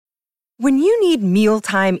When you need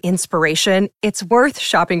mealtime inspiration, it's worth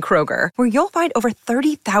shopping Kroger, where you'll find over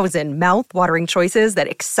 30,000 mouth-watering choices that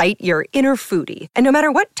excite your inner foodie. And no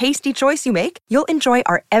matter what tasty choice you make, you'll enjoy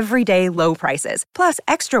our everyday low prices, plus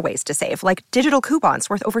extra ways to save, like digital coupons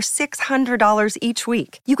worth over $600 each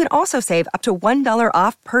week. You can also save up to $1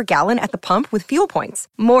 off per gallon at the pump with fuel points.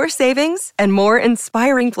 More savings and more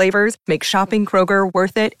inspiring flavors make shopping Kroger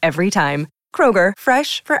worth it every time. Kroger,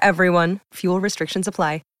 fresh for everyone. Fuel restrictions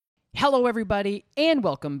apply. Hello, everybody, and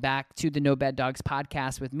welcome back to the No Bad Dogs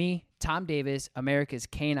podcast with me, Tom Davis, America's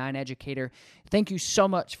Canine Educator. Thank you so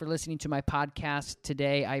much for listening to my podcast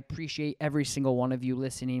today. I appreciate every single one of you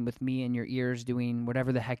listening with me in your ears, doing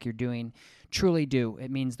whatever the heck you're doing. Truly do.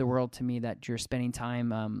 It means the world to me that you're spending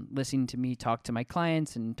time listening to me talk to my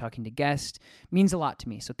clients and talking to guests. It means a lot to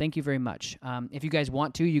me, so thank you very much. If you guys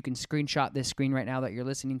want to, you can screenshot this screen right now that you're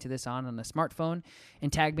listening to this on a smartphone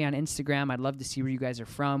and tag me on Instagram. I'd love to see where you guys are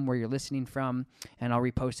from, where you're listening from, and I'll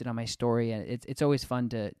repost it on my story. And it's always fun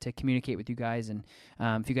to communicate with you guys. And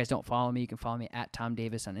if you guys don't follow me, you can follow me at Tom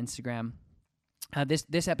Davis on Instagram.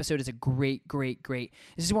 This episode is a great.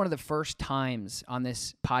 This is one of the first times on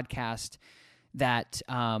this podcast that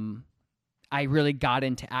I really got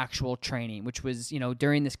into actual training, which was,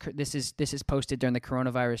 during this is posted during the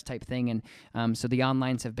coronavirus type thing. And so the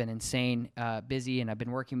onlines have been insane, busy, and I've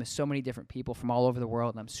been working with so many different people from all over the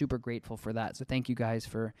world, and I'm super grateful for that. So thank you guys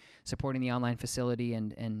for supporting the online facility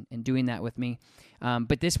and doing that with me.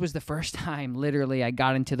 But this was the first time, literally, I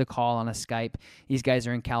got into the call on a Skype. These guys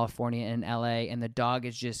are in California and LA, and the dog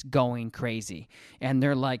is just going crazy. And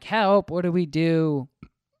they're like, help, what do we do?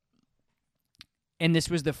 And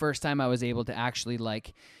this was the first time I was able to actually,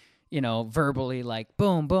 verbally,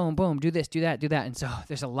 boom, boom, boom, do this, do that, do that. And so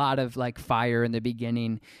there's a lot of, fire in the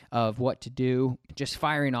beginning of what to do, just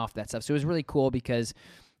firing off that stuff. So it was really cool because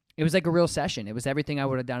it was like a real session. It was everything I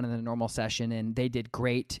would have done in a normal session, and they did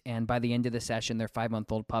great. And by the end of the session, their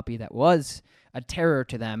 5-month-old puppy that was a terror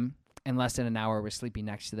to them in less than an hour was sleeping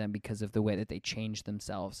next to them because of the way that they changed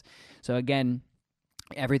themselves. So again,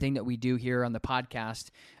 everything that we do here on the podcast,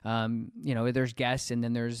 there's guests and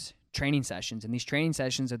then there's training sessions. And these training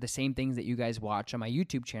sessions are the same things that you guys watch on my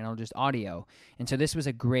YouTube channel, just audio. And so this was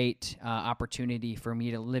a great opportunity for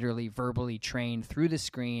me to literally verbally train through the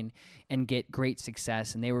screen and get great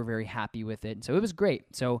success. And they were very happy with it. And so it was great.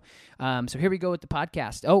 So here we go with the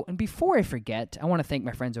podcast. Oh, and before I forget, I want to thank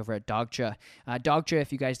my friends over at Dogtra. Dogtra,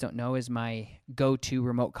 if you guys don't know, is my go-to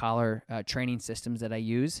remote collar training systems that I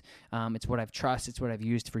use. It's what I've trusted. It's what I've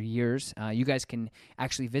used for years. You guys can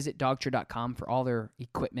actually visit dogtra.com for all their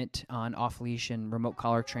equipment on off-leash and remote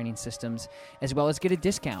collar training systems, as well as get a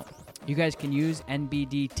discount. You guys can use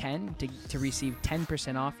NBD10 to receive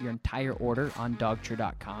 10% off your entire order on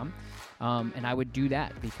dogtra.com. And I would do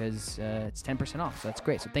that because it's 10% off. So that's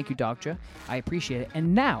great. So thank you, Dogtra. I appreciate it.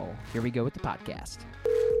 And now, here we go with the podcast.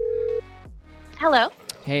 Hello.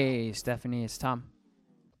 Hey, Stephanie. It's Tom.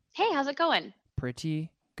 Hey, how's it going?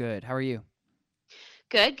 Pretty good. How are you?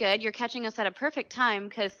 Good. You're catching us at a perfect time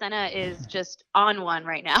because Senna is just on one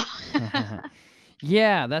right now.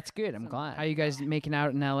 Yeah, that's good. I'm glad. How are you guys making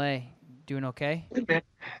out in LA? Doing okay? It's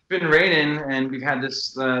been raining, and we've had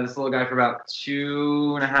this little guy for about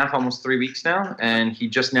 2.5, almost 3 weeks now, and he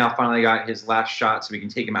just now finally got his last shot, so we can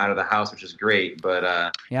take him out of the house, which is great.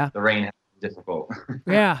 But the rain has been difficult.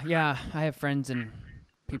 Yeah. I have friends and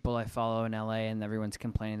people I follow in LA, and everyone's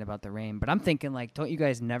complaining about the rain. But I'm thinking, don't you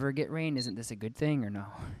guys never get rain? Isn't this a good thing or no?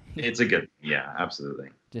 It's a good, yeah,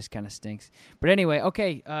 absolutely. Just kind of stinks. But anyway,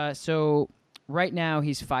 okay. So right now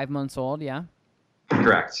he's 5 months old. Yeah.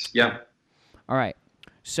 Correct. Yep. All right.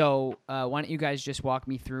 So why don't you guys just walk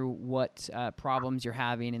me through what problems you're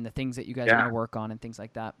having and the things that you guys want to work on and things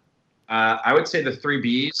like that? I would say the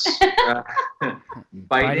 3 Bs: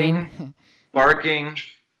 biting, barking,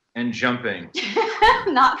 and jumping.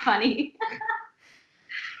 Not funny.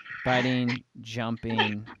 Biting,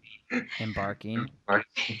 jumping, and barking.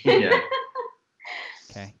 Yeah.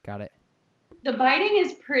 Okay, got it. The biting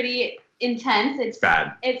is pretty intense. It's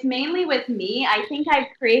bad. It's mainly with me. I think I've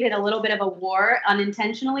created a little bit of a war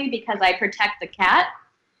unintentionally because I protect the cat.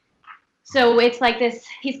 So it's like this,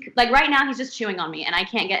 he's like right now he's just chewing on me and I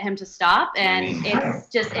can't get him to stop, and it's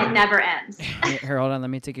just, it never ends. Here, hold on, let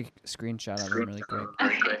me take a screenshot of him really quick.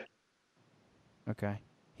 Okay.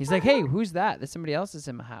 He's like, hey, who's that? There's somebody else is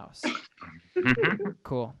in my house.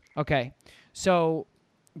 Cool. Okay. So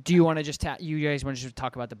do you want to just you guys want to just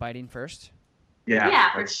talk about the biting first?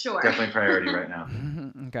 Yeah, for sure. Definitely priority right now.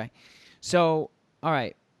 Okay. So, all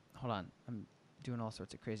right. Hold on. I'm doing all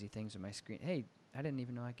sorts of crazy things with my screen. Hey, I didn't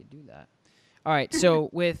even know I could do that. All right. So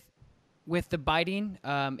with with the biting,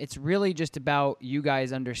 it's really just about you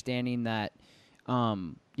guys understanding that,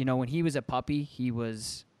 when he was a puppy, he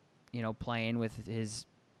was, playing with his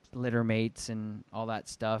litter mates and all that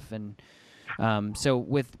stuff. And so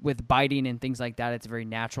with biting and things like that, it's very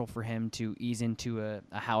natural for him to ease into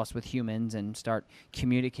a house with humans and start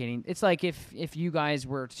communicating. It's like if you guys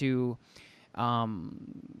were to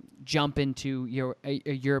jump into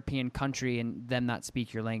a European country and them not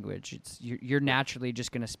speak your language. You're naturally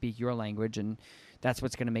just going to speak your language, and that's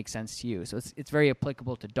what's going to make sense to you. So it's very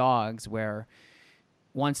applicable to dogs, where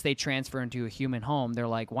once they transfer into a human home, they're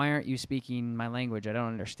like, why aren't you speaking my language? I don't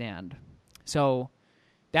understand. So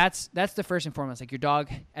that's the first and foremost. Like your dog,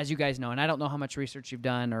 as you guys know, and I don't know how much research you've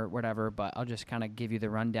done or whatever, but I'll just kind of give you the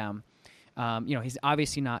rundown. He's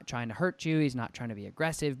obviously not trying to hurt you. He's not trying to be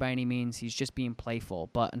aggressive by any means. He's just being playful.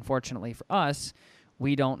 But unfortunately for us,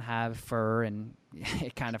 we don't have fur, and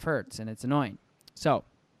it kind of hurts, and it's annoying. So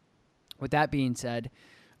with that being said,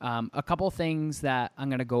 a couple things that I'm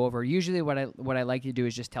going to go over. Usually what I like to do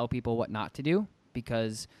is just tell people what not to do,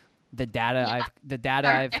 because the data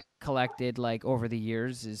I've collected like over the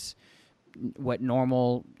years is what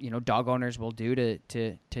normal, dog owners will do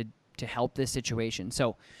to help this situation.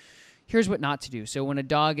 So here's what not to do. So when a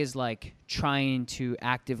dog is like trying to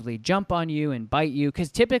actively jump on you and bite you,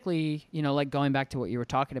 because typically, like going back to what you were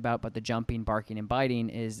talking about, but the jumping, barking, and biting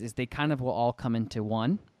is they kind of will all come into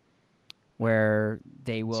one, where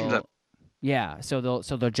they will, So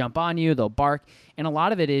they'll jump on you, they'll bark, and a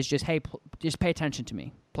lot of it is just, hey, just pay attention to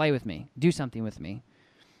me, play with me, do something with me.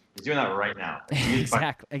 He's doing that right now.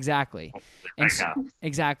 Exactly.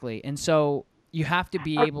 Exactly. And so you have to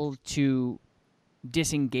be able to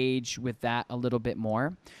disengage with that a little bit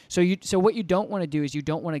more. So what you don't want to do is you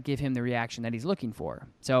don't want to give him the reaction that he's looking for.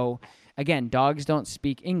 So again, dogs don't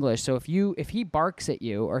speak English. So if he barks at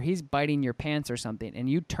you or he's biting your pants or something, and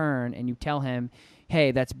you turn and you tell him,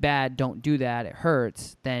 hey, that's bad, don't do that, it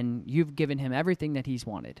hurts, then you've given him everything that he's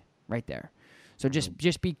wanted right there. So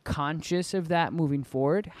just be conscious of that moving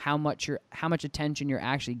forward, how much attention you're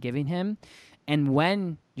actually giving him, and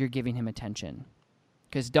when you're giving him attention.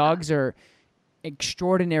 Because dogs are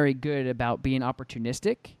extraordinary good about being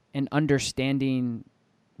opportunistic and understanding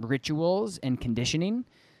rituals and conditioning.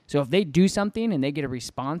 So if they do something and they get a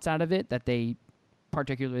response out of it that they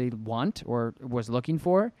particularly want or was looking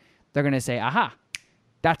for, they're going to say, aha,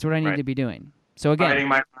 that's what I need to be doing. So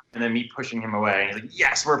again, and then me pushing him away. He's like,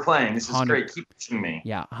 yes, we're playing. This is great. Keep pushing me.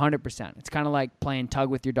 Yeah, 100%. It's kind of like playing tug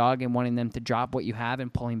with your dog and wanting them to drop what you have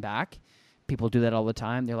and pulling back. People do that all the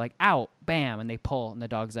time. They're like, ow, bam, and they pull, and the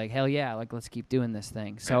dog's like, hell yeah, like let's keep doing this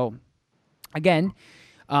thing. So again,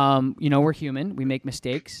 we're human. We make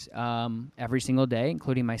mistakes every single day,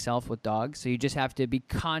 including myself with dogs. So you just have to be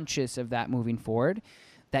conscious of that moving forward,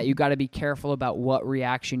 that you got to be careful about what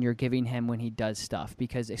reaction you're giving him when he does stuff,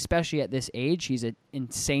 because especially at this age, he's an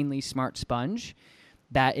insanely smart sponge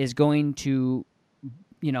that is going to,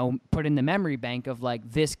 put in the memory bank of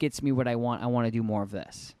like, this gets me what I want. I want to do more of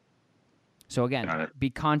this. So again, be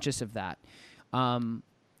conscious of that.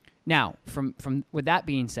 Now, from with that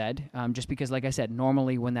being said, just because, like I said,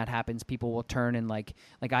 normally when that happens, people will turn and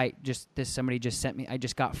somebody just sent me. I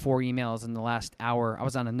just got 4 emails in the last hour. I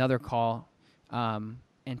was on another call,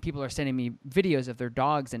 and people are sending me videos of their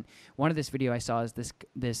dogs. And one of this video I saw is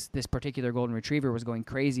this particular golden retriever was going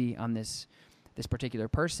crazy on this particular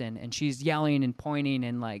person, and she's yelling and pointing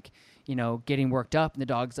and getting worked up, and the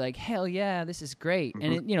dog's like, hell yeah, this is great.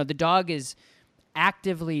 And the dog is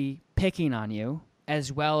actively picking on you,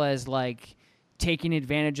 as well as like taking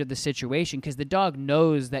advantage of the situation, because the dog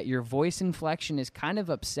knows that your voice inflection is kind of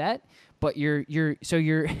upset, but your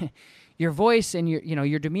voice and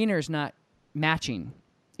your demeanor is not matching.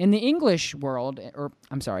 In the English world,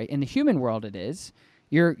 in the human world, it is.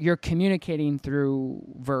 You're communicating through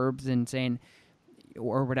verbs and saying,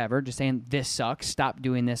 or whatever, just saying, this sucks, stop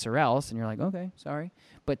doing this or else, and you're like, okay, sorry.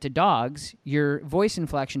 But to dogs, your voice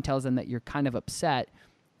inflection tells them that you're kind of upset,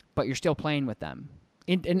 but you're still playing with them.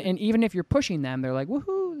 And even if you're pushing them, they're like,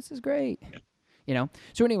 woohoo, this is great. So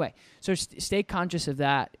anyway, stay conscious of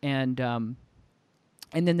that. And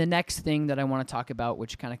then the next thing that I want to talk about,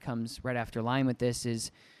 which kind of comes right after line with this,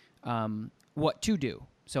 is what to do.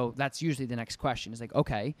 So that's usually the next question. Is like,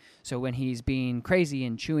 okay, so when he's being crazy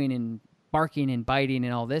and chewing and barking and biting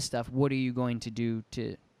and all this stuff, what are you going to do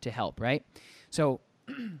to help, right? So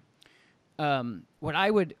what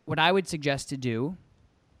I would suggest to do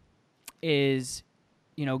is,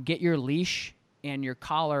 get your leash and your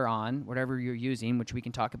collar on, whatever you're using, which we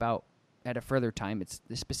can talk about at a further time.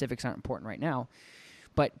 The specifics aren't important right now.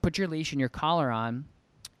 But put your leash and your collar on,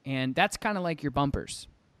 and that's kind of like your bumpers.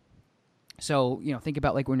 So, think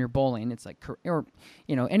about like when you're bowling, it's like, or,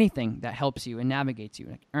 anything that helps you and navigates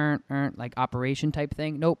you, like, like operation type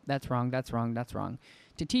thing. Nope, that's wrong, that's wrong, that's wrong.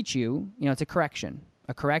 To teach you, it's a correction.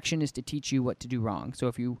 A correction is to teach you what to do wrong. So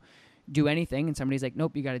if you do anything and somebody's like,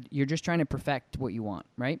 nope, you're just trying to perfect what you want,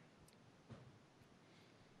 right?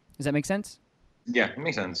 Does that make sense? Yeah, it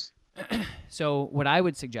makes sense. So what I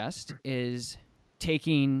would suggest is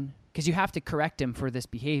because you have to correct him for this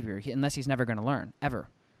behavior, unless he's never going to learn, ever.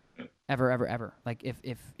 Ever. Like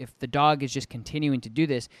if the dog is just continuing to do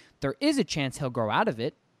this, there is a chance he'll grow out of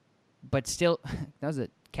it, but still, that was a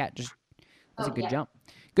cat just, that's a good jump.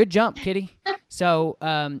 Good jump, kitty. So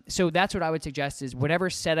that's what I would suggest is whatever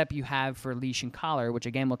setup you have for leash and collar, which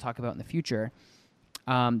again, we'll talk about in the future.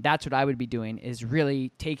 That's what I would be doing is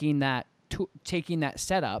really taking that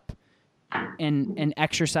setup and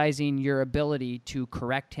exercising your ability to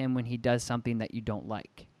correct him when he does something that you don't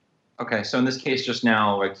like. Okay, so in this case just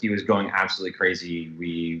now, like he was going absolutely crazy.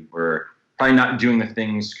 We were probably not doing the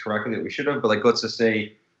things correctly that we should have, but like let's just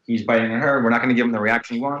say he's biting at her. We're not going to give him the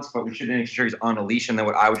reaction he wants, but we should make sure he's on a leash, and then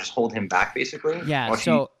I would just hold him back basically. Yeah,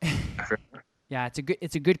 yeah,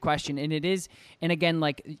 it's a good question, and it is. And again,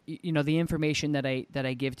 like the information that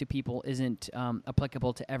I give to people isn't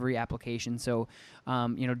applicable to every application. So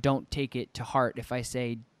don't take it to heart if I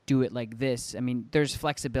say do it like this. I mean, there's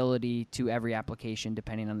flexibility to every application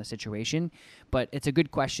depending on the situation, but it's a good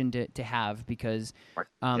question to have because right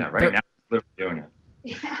now I'm literally doing it.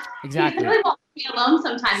 Yeah. Exactly. He really won't be alone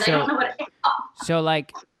sometimes. I don't know what it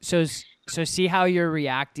is. So see how you're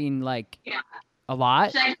reacting like a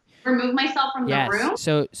lot. Should I remove myself from the room?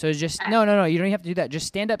 So just no. You don't have to do that. Just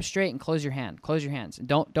stand up straight and close your hand. Close your hands.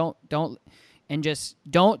 Don't and just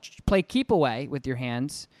don't play keep away with your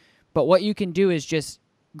hands. But what you can do is just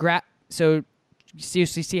grab. So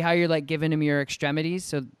see how you're like giving him your extremities.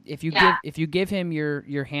 So if you give him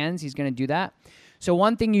your hands, he's gonna do that. So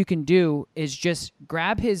one thing you can do is just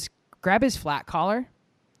grab his flat collar.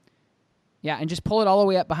 Yeah, and just pull it all the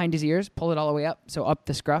way up behind his ears. Pull it all the way up, so up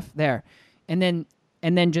the scruff there, and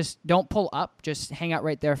then just don't pull up. Just hang out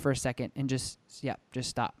right there for a second, and just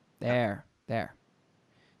stop there.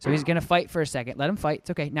 So he's gonna fight for a second. Let him fight.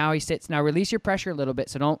 It's okay. Now he sits. Now release your pressure a little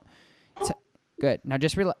bit. So don't. Good. Now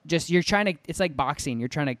just you're trying to. It's like boxing. You're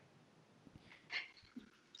trying to.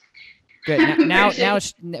 Good. Now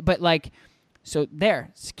but like. So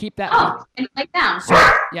there, keep that. Oh, and like down.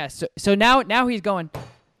 So now he's going,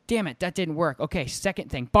 damn it, that didn't work. Okay,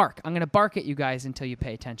 second thing, bark. I'm gonna bark at you guys until you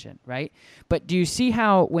pay attention, right? But do you see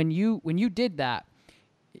how when you did that,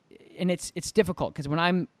 and it's difficult because when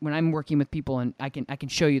I'm working with people and I can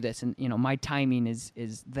show you this, and my timing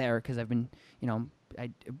is there because I've been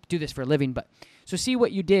I do this for a living. But so see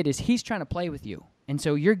what you did is he's trying to play with you, and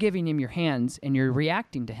so you're giving him your hands and you're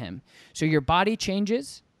reacting to him. So your body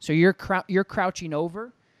changes. So you're crouching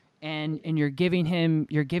over, and you're giving him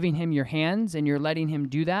your hands, and you're letting him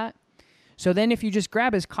do that. So then if you just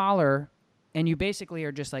grab his collar, and you basically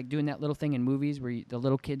are just like doing that little thing in movies where the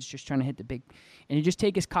little kid's just trying to hit the big, and you just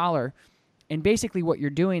take his collar, and basically what you're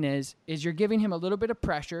doing is you're giving him a little bit of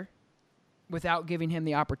pressure, without giving him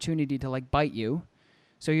the opportunity to like bite you.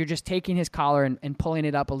 So you're just taking his collar and pulling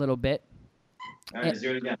it up a little bit. All right, do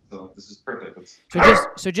it again. So this is perfect.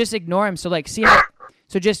 So just ignore him. So like see how.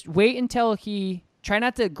 So just wait until try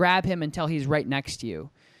not to grab him until he's right next to you.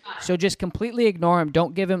 So just completely ignore him.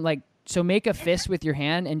 Don't give him so make a fist with your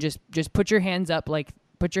hand and just put your hands up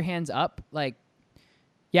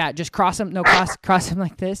yeah, just cross him. No, cross him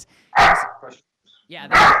like this.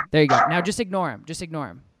 Yeah, there you go. Now just ignore him. Just ignore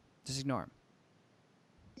him. He's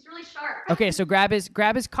really sharp. Okay, so grab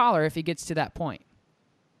his collar if he gets to that point.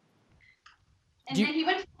 And then he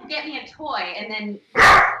went to get me a toy, and then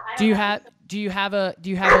Do you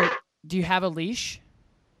have a leash?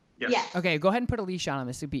 Yes. Okay, go ahead and put a leash on him.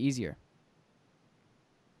 This would be easier.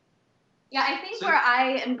 Yeah, I think where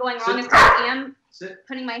I am going wrong is I am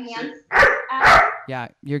putting my hands out. Yeah,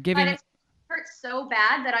 you're giving it hurts so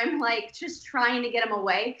bad that I'm like just trying to get him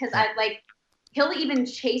away because he'll even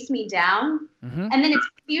chase me down, and then it's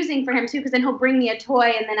confusing for him too because then he'll bring me a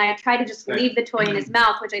toy and then I try to just leave the toy in his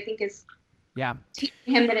mouth, which I think is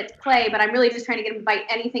teaching him that it's play, but I'm really just trying to get him to bite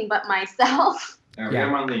anything but myself.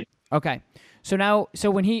 Okay.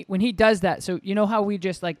 So when he does that, so you know how we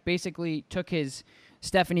just like basically took his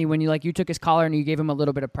Stephanie when you took his collar and you gave him a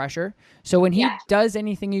little bit of pressure. So when he does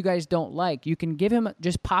anything you guys don't like, you can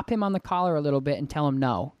just pop him on the collar a little bit and tell him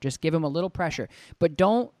no. Just give him a little pressure, but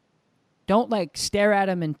don't like stare at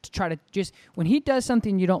him and try to just when he does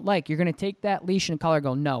something you don't like, you're gonna take that leash and collar and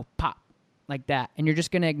go no, pop like that, and you're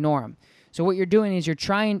just gonna ignore him. So what you're doing is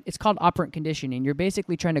it's called operant conditioning. You're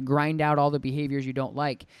basically trying to grind out all the behaviors you don't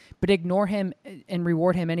like, but ignore him and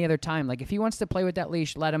reward him any other time. Like if he wants to play with that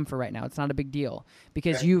leash, let him for right now. It's not a big deal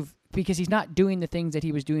because because he's not doing the things that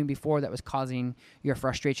he was doing before that was causing your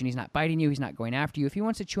frustration. He's not biting you. He's not going after you. If he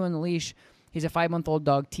wants to chew on the leash, he's a 5-month-old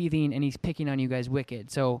dog teething and he's picking on you guys wicked.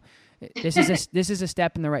 So this is a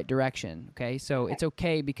step in the right direction, okay? So it's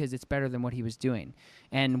okay because it's better than what he was doing.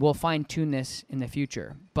 And we'll fine-tune this in the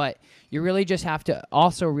future. But you really just have to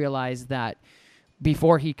also realize that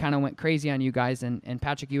before he kind of went crazy on you guys, and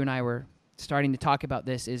Patrick, you and I were starting to talk about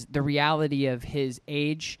this, is the reality of his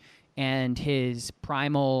age and his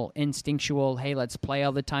primal, instinctual, hey, let's play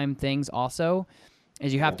all the time things also,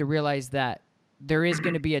 is you have to realize that there is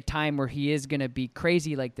going to be a time where he is going to be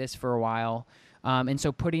crazy like this for a while. And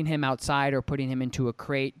so putting him outside or putting him into a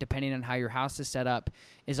crate, depending on how your house is set up,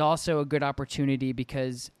 is also a good opportunity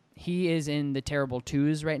because he is in the terrible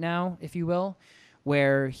twos right now, if you will,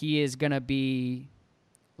 where he's going to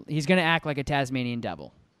act like a Tasmanian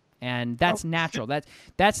devil. And that's natural.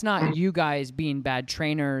 That's not you guys being bad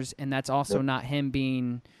trainers, and that's also not him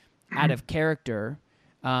being out of character.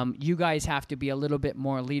 You guys have to be a little bit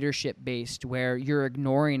more leadership-based where you're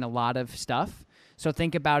ignoring a lot of stuff. So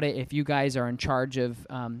think about it if you guys are in charge of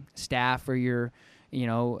staff or you're,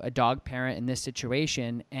 a dog parent in this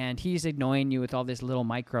situation and he's ignoring you with all this little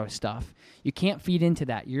micro stuff. You can't feed into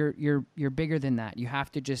that. You're bigger than that. You have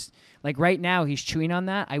to just, like right now he's chewing on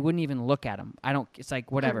that. I wouldn't even look at him. It's like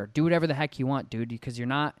whatever. Do whatever the heck you want, dude, because you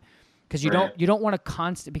don't want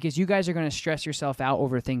to because you guys are going to stress yourself out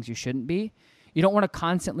over things you shouldn't be. You don't want to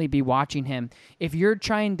constantly be watching him. If you're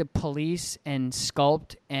trying to police and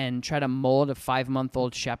sculpt and try to mold a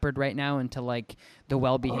 5-month-old shepherd right now into like the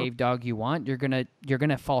well-behaved dog you want, you're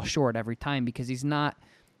gonna fall short every time because he's not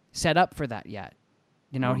set up for that yet.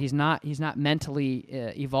 He's not mentally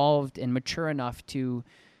evolved and mature enough to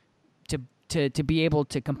be able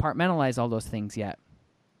to compartmentalize all those things yet.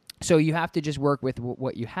 So you have to just work with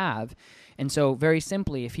what you have. And so very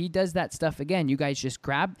simply, if he does that stuff again, you guys just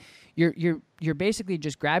you're basically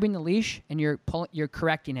just grabbing the leash and you're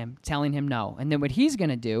correcting him, telling him no. And then what he's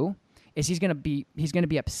going to do is he's going to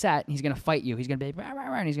be upset and he's going to fight you. He's going to be rah, rah,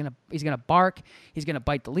 rah, and he's going to bark, he's going to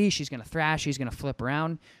bite the leash, he's going to thrash, he's going to flip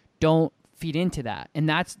around. Don't feed into that. And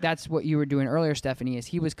that's what you were doing earlier, Stephanie, is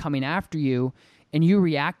he was coming after you. And you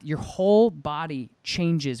react. Your whole body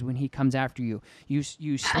changes when he comes after you.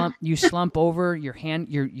 You slump over your hand.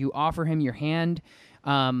 You offer him your hand,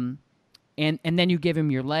 and then you give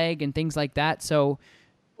him your leg and things like that. So,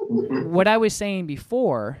 what I was saying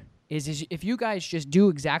before is if you guys just do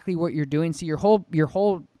exactly what you're doing, see your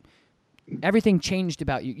whole everything changed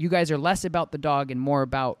about you. You guys are less about the dog and more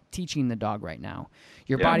about teaching the dog right now.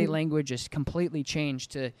 Your body language is completely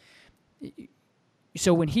changed to.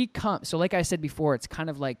 So when he comes, so like I said before, it's kind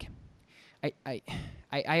of like, I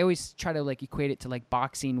always try to like equate it to like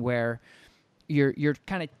boxing where you're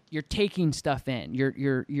taking stuff in,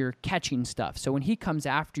 you're catching stuff. So when he comes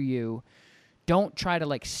after you, don't try to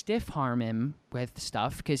like stiff harm him with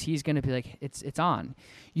stuff because he's gonna be like it's on.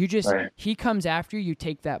 You just He comes after you, you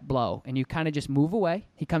take that blow and you kind of just move away.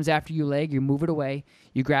 He comes after you leg, you move it away.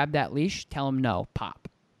 You grab that leash, tell him no, pop,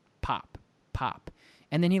 pop, pop.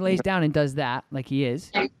 And then he lays down and does that like he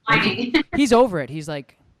is. He's over it. He's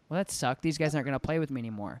like, well, that sucked. These guys aren't going to play with me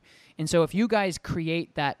anymore. And so if you guys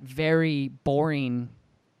create that very boring,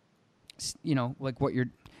 like what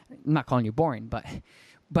I'm not calling you boring,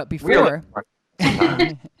 but before,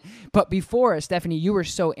 but before, Stephanie, you were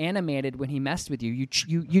so animated when he messed with you.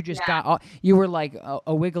 You just got, you were like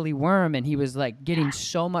a wiggly worm and he was like getting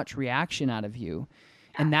so much reaction out of you.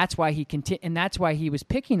 And that's why he was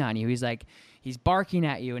picking on you. He's barking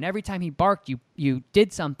at you, and every time he barked, you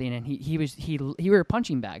did something, and you were a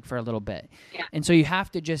punching bag for a little bit. Yeah. And so you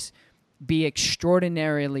have to just be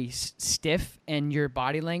extraordinarily stiff in your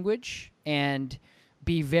body language and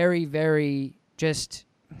be very, very just.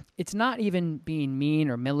 It's not even being mean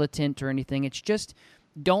or militant or anything. It's just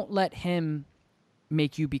don't let him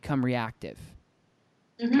make you become reactive.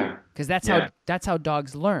 Because that's how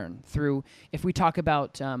dogs learn through. If we talk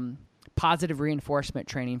about positive reinforcement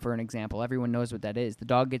training, for an example, everyone knows what that is. The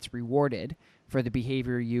dog gets rewarded for the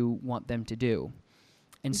behavior you want them to do.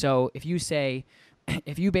 And so if you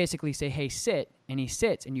basically say, hey, sit, and he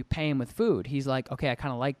sits and you pay him with food, he's like, okay, I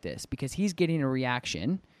kind of like this because he's getting a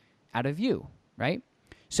reaction out of you, right?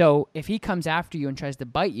 So if he comes after you and tries to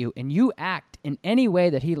bite you and you act in any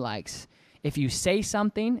way that he likes, if you say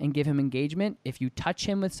something and give him engagement, if you touch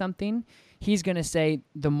him with something, he's going to say,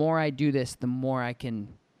 the more I do this, the more I can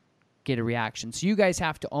get a reaction. So you guys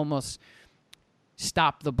have to almost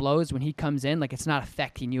stop the blows when he comes in. Like, it's not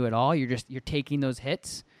affecting you at all. You're taking those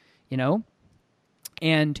hits, you know?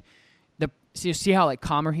 And so you see how like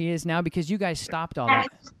calmer he is now because you guys stopped all that.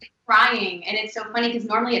 He's just crying, and it's so funny because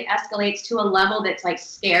normally it escalates to a level that's like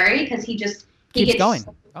scary because he keeps gets going.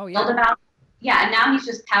 So oh yeah. And now he's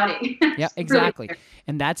just pouting. Yeah, exactly. Really,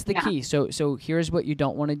 and that's the key. So here's what you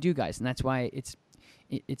don't want to do, guys, and that's why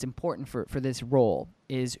it's important for this role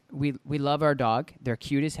is we love our dog. They're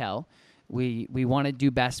cute as hell. We want to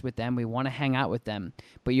do best with them. We want to hang out with them.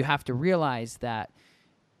 But you have to realize that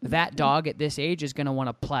dog at this age is going to want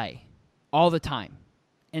to play all the time.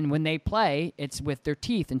 And when they play, it's with their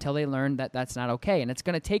teeth until they learn that that's not okay. And it's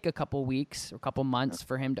going to take a couple weeks or a couple months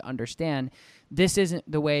for him to understand this isn't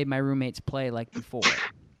the way my roommates play like before.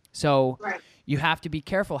 So you have to be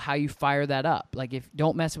careful how you fire that up. Like,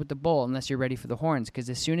 don't mess with the bull unless you're ready for the horns, because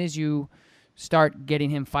as soon as you start getting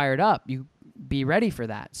him fired up, you be ready for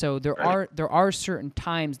that. So there are certain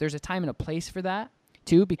times. There's a time and a place for that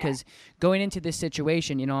too, because going into this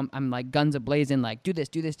situation, you know, I'm like guns a-blazing, like do this,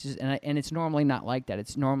 and it's normally not like that.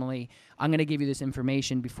 It's normally, I'm going to give you this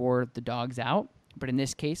information before the dog's out, but in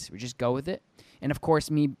this case, we just go with it. And of course,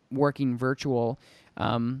 me working virtual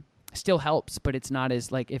still helps, but it's not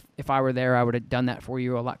as, like, if I were there, I would have done that for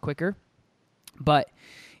you a lot quicker. But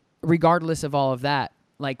regardless of all of that,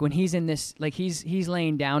 like when he's in this, like he's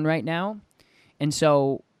laying down right now, and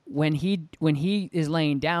so when he is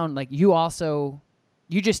laying down, like you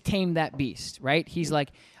just tamed that beast, right? He's like,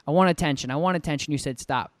 I want attention. You said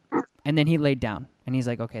stop. And then he laid down. And he's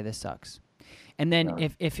like, okay, this sucks. And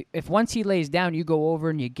then if once he lays down, you go over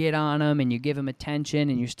and you get on him and you give him attention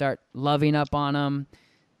and you start loving up on him,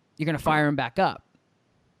 you're going to fire him back up.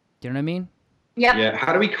 Do you know what I mean? Yep. Yeah.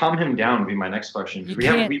 How do we calm him down would be my next question.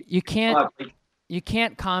 You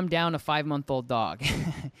can't calm down a 5-month-old dog.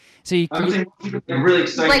 So I'm really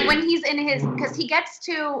excited. Like when he's in because he gets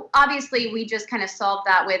to, obviously we just kind of solved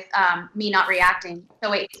that with me not reacting.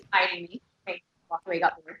 So wait, he's fighting me. Okay, walk away,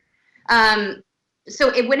 got bored.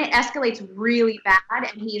 So when it escalates really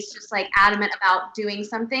bad and he's just like adamant about doing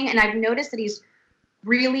something, and I've noticed that he's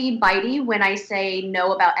really bitey when I say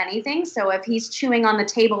no about anything. So if he's chewing on the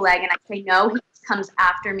table leg and I say no, he just comes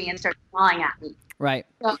after me and starts clawing at me. Right.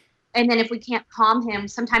 So, and then if we can't calm him,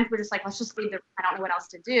 sometimes we're just like, let's just leave the room. I don't know what else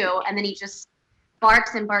to do. And then he just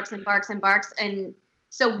barks and barks and barks and barks. And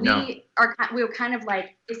so we were kind of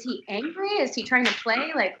like, is he angry? Is he trying to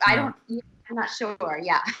play? Like, I'm not sure.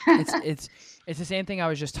 Yeah. It's the same thing I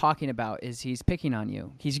was just talking about, is he's picking on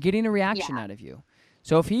you. He's getting a reaction out of you.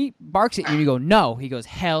 So if he barks at you and you go, no, he goes,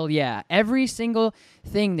 hell yeah. Every single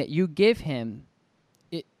thing that you give him,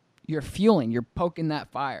 you're fueling, you're poking that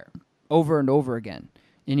fire over and over again.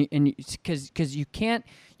 And because you can't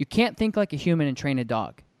think like a human and train a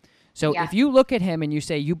dog. So if you look at him and you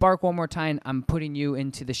say, you bark one more time, I'm putting you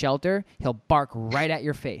into the shelter, he'll bark right at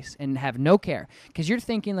your face and have no care, because you're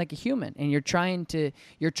thinking like a human and you're trying to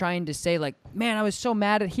say like, man, I was so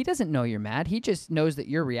mad he doesn't know you're mad. He just knows that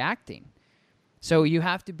you're reacting. So you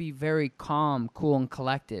have to be very calm, cool, and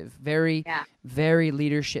collective, very, very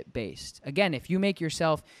leadership based. Again, if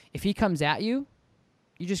he comes at you,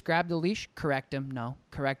 you just grab the leash, correct him,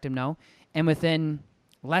 no. And within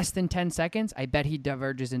less than 10 seconds, I bet he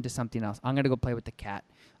diverges into something else. I'm going to go play with the cat.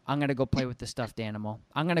 I'm going to go play with the stuffed animal.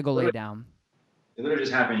 I'm going to go lay down. It literally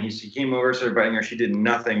just happened. He came over, started biting her. She did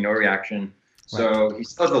nothing, no reaction. So he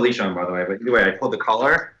still has the leash on, by the way. But either way, I pulled the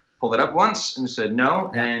collar, pulled it up once, and said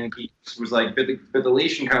no. And he was like, bit the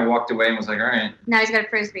leash and kind of walked away and was like, all right. Now he's got a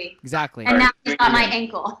Frisbee. Exactly. And now he's got my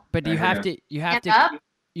ankle. But you have to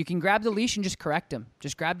you can grab the leash and just correct him.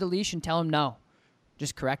 Just grab the leash and tell him no.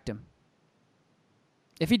 Just correct him.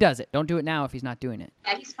 If he does it. Don't do it now if he's not doing it.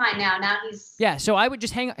 Yeah, he's fine now. Now he's... Yeah, so I would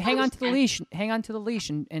just hang on to the leash. Hang on to the leash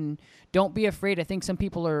and don't be afraid. I think some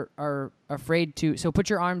people are afraid to... So put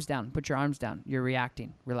your arms down. You're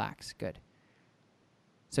reacting. Relax. Good.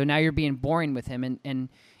 So now you're being boring with him. And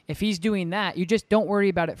if he's doing that, you just don't worry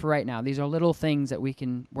about it for right now. These are little things that we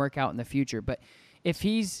can work out in the future. But if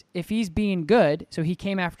he's being good, so he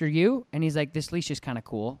came after you and he's like, this leash is kind of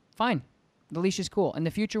cool, fine. The leash is cool. In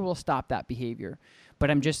the future, we'll stop that behavior.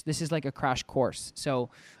 But this is like a crash course.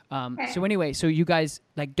 So anyway, so you guys,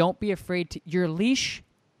 like, don't be afraid your leash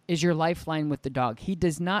is your lifeline with the dog. He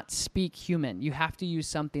does not speak human. You have to use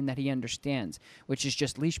something that he understands, which is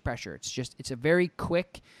just leash pressure. It's a very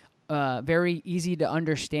quick, very easy to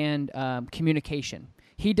understand communication.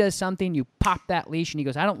 He does something, you pop that leash, and he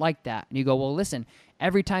goes, I don't like that. And you go, well, listen,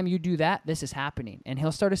 every time you do that, this is happening. And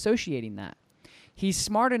he'll start associating that. He's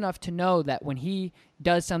smart enough to know that when he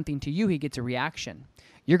does something to you, he gets a reaction.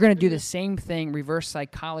 You're going to do the same thing, reverse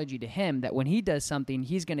psychology to him, that when he does something,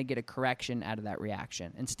 he's going to get a correction out of that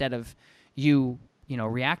reaction instead of you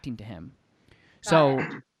reacting to him. So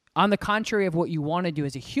on the contrary of what you want to do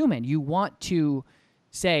as a human, you want to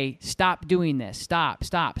say, stop doing this, stop.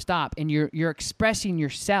 And you're expressing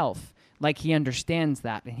yourself like he understands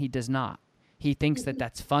that, and he does not. He thinks that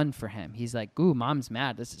that's fun for him. He's like, ooh, mom's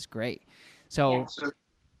mad. This is great. So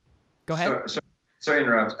go ahead. Sorry to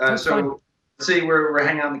interrupt. So let's say we're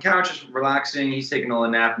hanging on the couch, just relaxing. He's taking a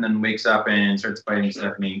little nap and then wakes up and starts biting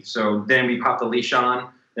Stephanie. So then we pop the leash on.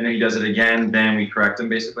 Then he does it again. Then we correct him.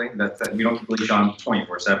 Basically, that we don't keep the leash on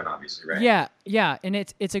 24/7, obviously, right? Yeah, and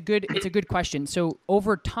it's a good question. So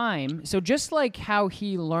over time, so just like how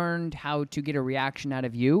he learned how to get a reaction out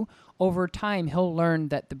of you, over time he'll learn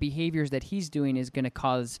that the behaviors that he's doing is going to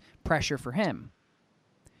cause pressure for him.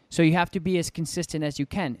 So you have to be as consistent as you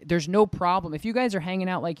can. There's no problem. If you guys are hanging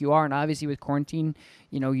out like you are, and obviously with quarantine,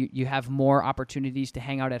 you have more opportunities to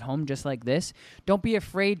hang out at home just like this, don't be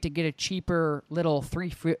afraid to get a cheaper little 3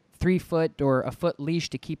 foot or a foot leash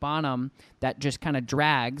to keep on him that just kind of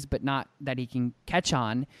drags, but not that he can catch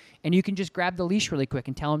on. And you can just grab the leash really quick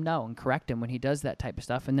and tell him no and correct him when he does that type of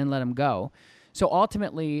stuff and then let him go. So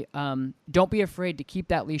ultimately, don't be afraid to keep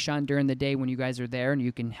that leash on during the day when you guys are there and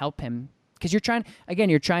you can help him. Because you're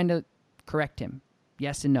trying to correct him.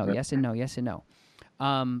 Yes and no, yes and no, yes and no.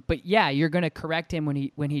 But yeah, you're going to correct him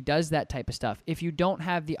when he does that type of stuff. If you don't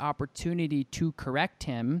have the opportunity to correct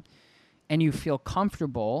him and you feel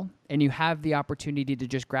comfortable and you have the opportunity to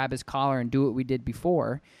just grab his collar and do what we did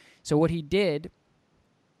before. So what he did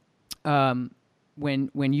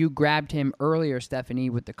when you grabbed him earlier, Stephanie,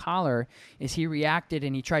 with the collar, is he reacted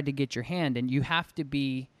and he tried to get your hand, and you have to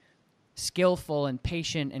be skillful and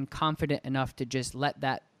patient and confident enough to just let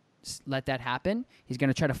that happen. He's going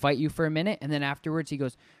to try to fight you for a minute, and then afterwards he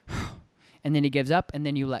goes, and then he gives up, and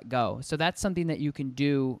then you let go. So that's something that you can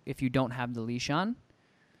do if you don't have the leash on.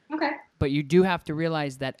 Okay. But you do have to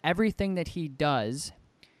realize that everything that he does,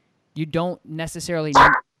 you don't necessarily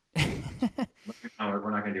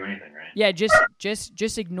We're not going to do anything, right? Yeah,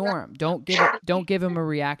 just ignore him. Don't give him a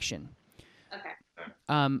reaction. Okay.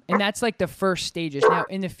 And that's like the first stages. Now,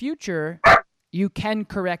 in the future, you can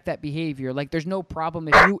correct that behavior. Like, there's no problem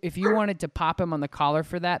if you wanted to pop him on the collar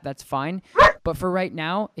for that. That's fine. But for right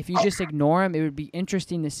now, if you just ignore him, it would be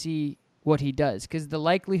interesting to see what he does, because the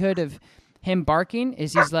likelihood of him barking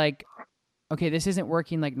is he's like, okay, this isn't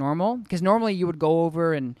working like normal. Because normally you would go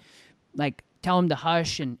over and like tell him to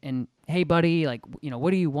hush and hey, buddy, like,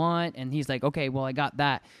 what do you want? And he's like, okay, well, I got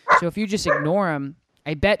that. So if you just ignore him,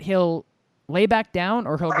 I bet he'll lay back down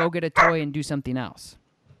or he'll go get a toy and do something else.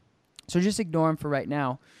 So just ignore him for right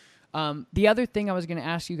now. The other thing I was going to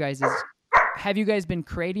ask you guys is, have you guys been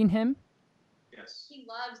crating him? Yes. He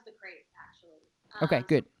loves the crate, actually. Okay,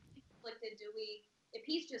 good. If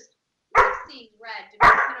he's just seeing red, do we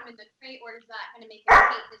put him in the crate, or does that kind of make him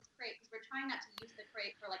hate this crate? Because we're trying not to use the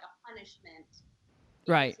crate for like a punishment.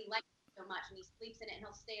 Right. He likes it so much, and he sleeps in it, and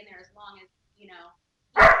he'll stay in there as long as, he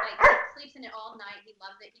sleeps in it all night. He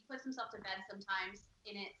loves it. He puts himself to bed sometimes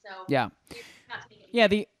in it. So yeah. Not to make it yeah.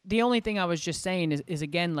 The only thing I was just saying is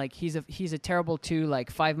again, like, he's a terrible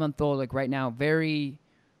 5-month-old, like right now, very.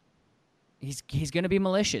 He's going to be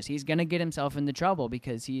malicious. He's going to get himself into trouble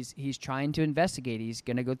because he's trying to investigate. He's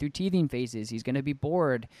going to go through teething phases. He's going to be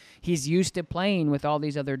bored. He's used to playing with all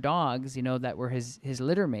these other dogs, that were his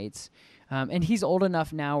litter mates. And he's old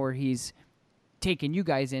enough now where he's taken you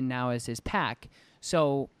guys in now as his pack.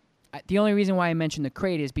 So the only reason why I mentioned the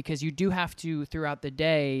crate is because you do have to, throughout the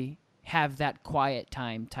day, have that quiet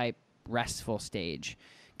time type restful stage.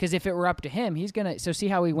 Because if it were up to him, he's going to... So see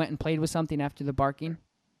how he went and played with something after the barking?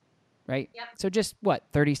 Right? Yep. So just,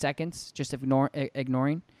 30 seconds, just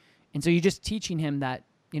ignoring. And so you're just teaching him that,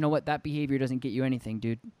 that behavior doesn't get you anything,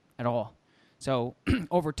 dude, at all. So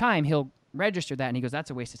over time, he'll register that, and he goes, that's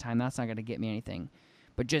a waste of time. That's not going to get me anything.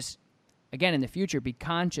 But just, again, in the future, be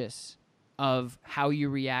conscious of how you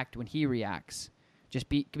react when he reacts.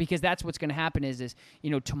 Because that's what's going to happen is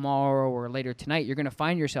tomorrow or later tonight, you're going to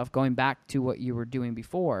find yourself going back to what you were doing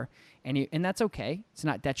before. And that's okay. It's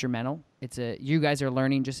not detrimental. You guys are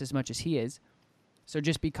learning just as much as he is. So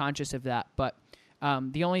just be conscious of that. But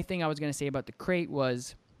the only thing I was going to say about the crate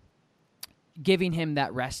was giving him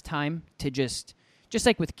that rest time to just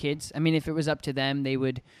like with kids. I mean, if it was up to them, they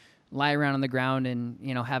would lie around on the ground and,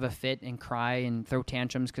 have a fit and cry and throw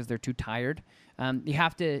tantrums because they're too tired. You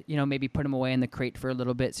have to, maybe put them away in the crate for a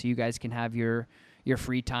little bit so you guys can have your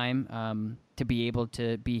free time to be able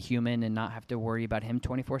to be human and not have to worry about him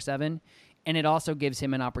 24/7. And it also gives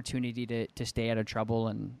him an opportunity to stay out of trouble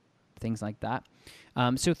and things like that.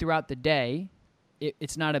 So throughout the day,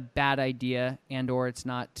 it's not a bad idea, and or it's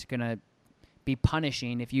not gonna be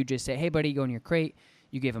punishing if you just say, hey buddy, go in your crate,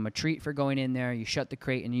 you give him a treat for going in there, you shut the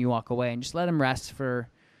crate and you walk away and just let him rest for,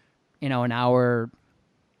 an hour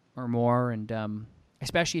or more. And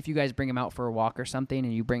especially if you guys bring him out for a walk or something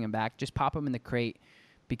and you bring him back, just pop him in the crate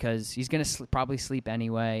because he's going to probably sleep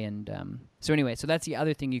anyway. And so that's the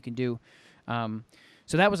other thing you can do.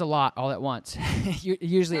 So that was a lot all at once.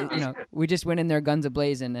 Usually, we just went in there guns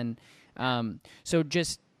a-blazing. And so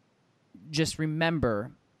just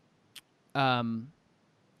remember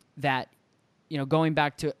that, going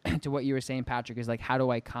back to what you were saying, Patrick, is like, how do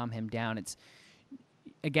I calm him down? It's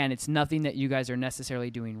nothing that you guys are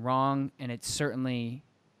necessarily doing wrong, and it's certainly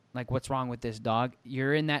like, what's wrong with this dog?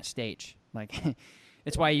 You're in that stage. Like,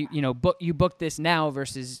 it's why you booked this now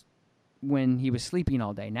versus when he was sleeping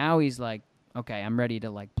all day. Now he's like, okay, I'm ready to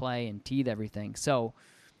like play and teeth everything. So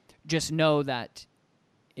just know that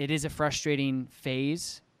it is a frustrating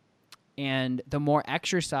phase, and the more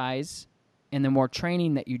exercise and the more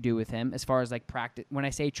training that you do with him, as far as like practice, when I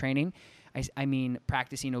say training, I mean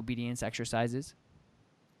practicing obedience exercises.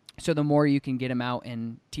 So the more you can get him out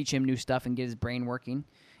and teach him new stuff and get his brain working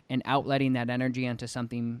and outletting that energy onto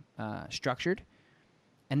something structured,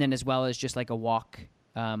 and then as well as just like a walk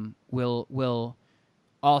will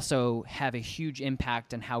also have a huge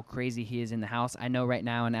impact on how crazy he is in the house. I know right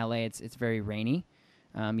now in LA it's very rainy,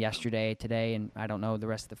 yesterday, today, and I don't know the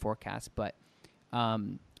rest of the forecast, but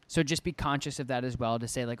so just be conscious of that as well, to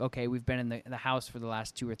say like, okay, we've been in the house for the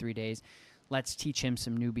last 2 or 3 days. Let's teach him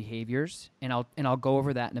some new behaviors, and I'll go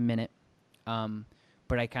over that in a minute.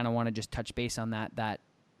 But I kind of want to just touch base on that. That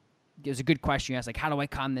it was a good question you asked, like, how do I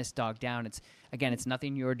calm this dog down? It's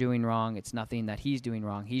nothing you're doing wrong. It's nothing that he's doing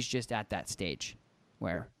wrong. He's just at that stage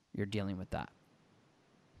where you're dealing with that.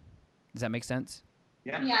 Does that make sense?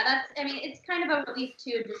 Yeah, it's kind of a relief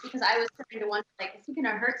too, just because I was trying to wonder, like, is he going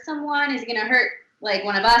to hurt someone? Is he going to hurt like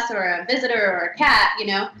one of us or a visitor or a cat,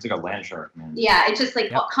 It's like a land shark, man. Yeah, it's just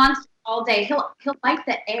like constant all day. He'll bite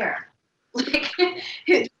the air. Like,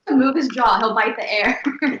 he'll move his jaw, he'll bite the air.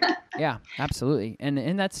 Yeah, absolutely. And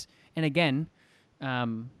again,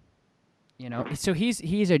 so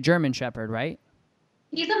he's a German Shepherd, right?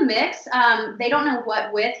 He's a mix. They don't know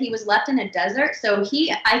what with. He was left in a desert, so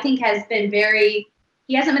he, I think,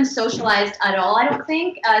 he hasn't been socialized at all, I don't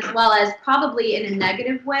think, as well as probably in a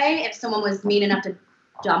negative way if someone was mean enough to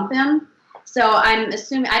dump him. So I'm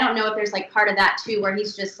assuming, I don't know if there's like part of that too, where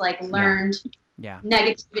he's just like learned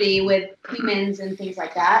negativity with humans and things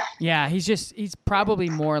like that. Yeah, he's probably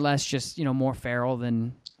more or less just, more feral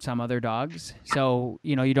than some other dogs. So,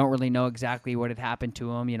 you don't really know exactly what had happened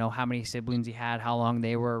to him, how many siblings he had, how long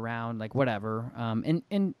they were around, like whatever.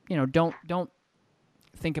 And don't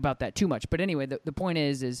think about that too much. But anyway, the point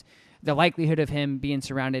is the likelihood of him being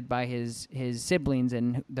surrounded by his siblings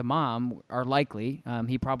and the mom are likely.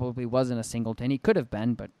 He probably wasn't a singleton. He could have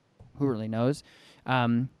been, but who really knows?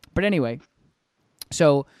 But anyway,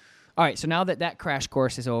 so all right. So now that crash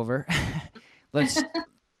course is over, let's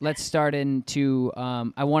start into.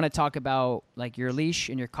 I want to talk about like your leash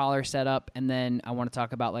and your collar setup, and then I want to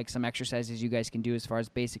talk about like some exercises you guys can do as far as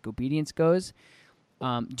basic obedience goes.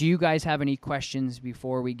 Do you guys have any questions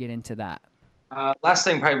before we get into that? Last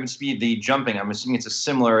thing probably would just be the jumping. I'm assuming it's a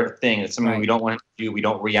similar thing. It's something we don't want to do. We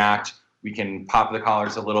don't react. We can pop the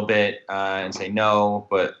collars a little bit and say no,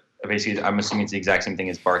 but basically I'm assuming it's the exact same thing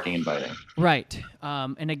as barking and biting. Right.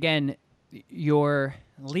 And again, your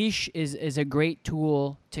leash is a great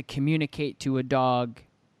tool to communicate to a dog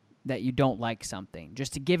that you don't like something,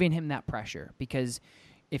 just to giving him that pressure, because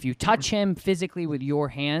if you touch him physically with your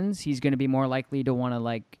hands, he's going to be more likely to want to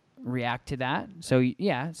like react to that. So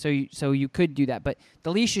yeah, so you could do that, but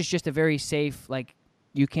the leash is just a very safe, like,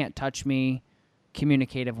 you can't touch me,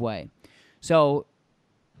 communicative way. So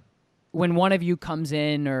when one of you comes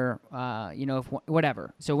in, or if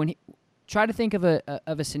whatever, so try to think of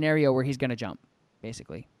a scenario where he's going to jump,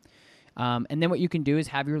 basically. And then what you can do is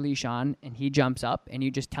have your leash on, and he jumps up, and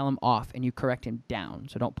you just tell him off, and you correct him down.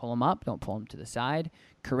 So don't pull him up, don't pull him to the side.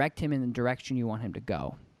 Correct him in the direction you want him to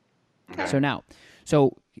go. Okay.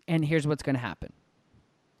 And here's what's going to happen: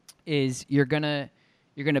 is you're gonna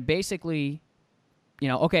basically,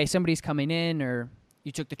 okay, somebody's coming in, or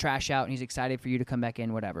you took the trash out, and he's excited for you to come back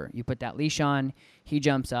in. Whatever. You put that leash on, he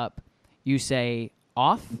jumps up, you say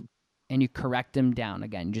off, and you correct him down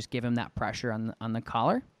again. You just give him that pressure on the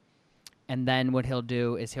collar. And then what he'll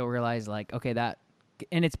do is he'll realize, like, okay,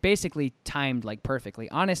 and it's basically timed like perfectly.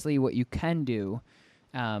 Honestly, what you can do,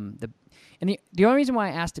 the only reason why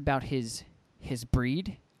I asked about his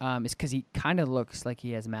breed is because he kind of looks like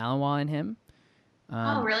he has Malinois in him.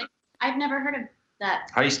 Oh, really? I've never heard of that.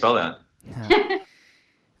 How do you spell that?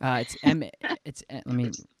 It's M. It's let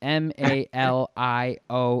me Malionis.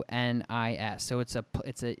 So it's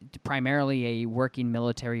a primarily a working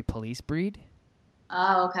military police breed.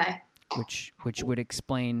 Oh, okay. Which would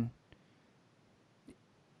explain.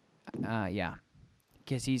 Yeah,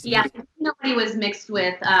 because he's nobody was mixed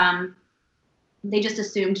with. They just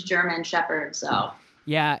assumed German Shepherd. So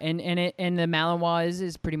yeah, and the Malinois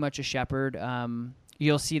is pretty much a Shepherd.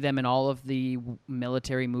 You'll see them in all of the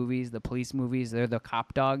military movies, the police movies. They're the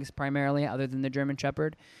cop dogs primarily, other than the German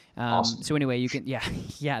Shepherd. Awesome. So anyway, you can,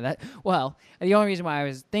 that. Well, the only reason why I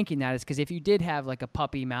was thinking that is because if you did have like a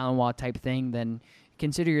puppy Malinois type thing, then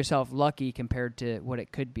consider yourself lucky compared to what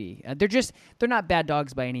it could be. They're not bad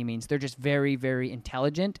dogs by any means. They're just very, very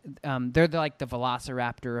intelligent. They're like the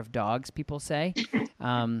Velociraptor of dogs, people say.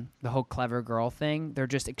 The whole clever girl thing. They're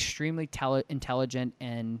just extremely intelligent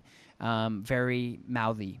and very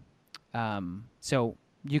mouthy. So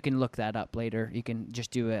you can look that up later. You can just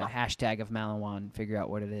do a hashtag of Malinois and figure out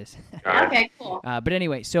what it is. Okay, cool. But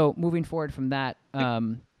anyway, so moving forward from that,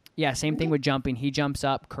 same thing with jumping. He jumps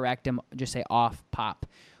up, correct him, just say off, pop.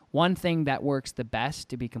 One thing that works the best,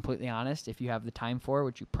 to be completely honest, if you have the time for,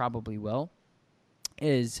 which you probably will,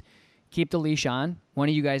 is keep the leash on. One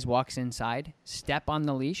of you guys walks inside, step on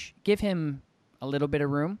the leash, give him a little bit of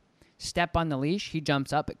room, step on the leash, he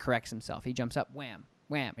jumps up, it corrects himself. He jumps up, wham,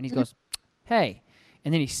 wham, and he goes, hey.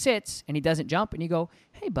 And then he sits, and he doesn't jump, and you go,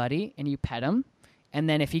 hey, buddy, and you pet him. And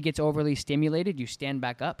then if he gets overly stimulated, you stand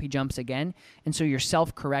back up, he jumps again. And so you're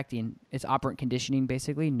self-correcting. It's operant conditioning,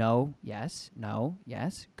 basically. No, yes,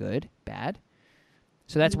 good, bad.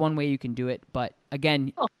 So that's one way you can do it. But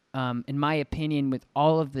again, in my opinion, with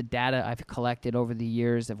all of the data I've collected over the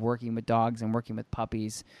years of working with dogs and working with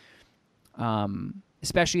puppies,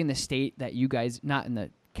 especially in the state that you guys, not in the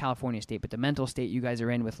California state, but the mental state you guys are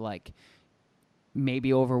in with like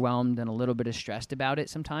maybe overwhelmed and a little bit of stressed about it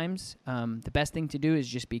sometimes, the best thing to do is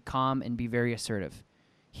just be calm and be very assertive.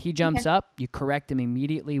 He jumps up, you correct him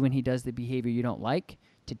immediately when he does the behavior you don't like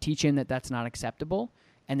to teach him that that's not acceptable.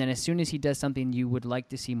 And then as soon as he does something you would like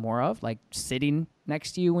to see more of, like sitting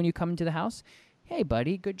next to you when you come into the house, hey,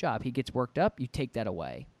 buddy, good job. He gets worked up, you take that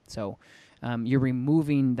away. So you're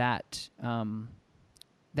removing that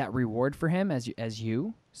that reward for him as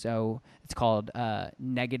you. So it's called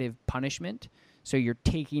negative punishment. So you're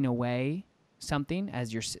taking away something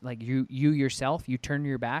as you're like you yourself, you turn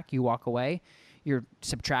your back, you walk away, you're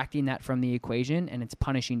subtracting that from the equation, and it's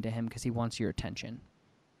punishing to him because he wants your attention.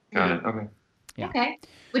 Got it. Okay. Yeah. Okay.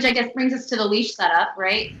 Which I guess brings us to the leash setup,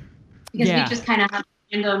 right? Because we just kind of have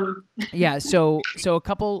random. Yeah. So a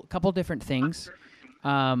couple different things.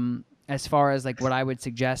 As far as like what I would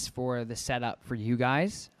suggest for the setup for you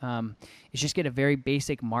guys, is just get a very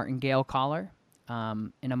basic martingale collar.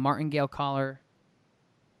 In a martingale collar,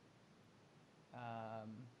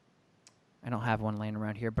 I don't have one laying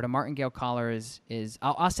around here, but a martingale collar is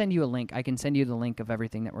I'll send you a link. I can send you the link of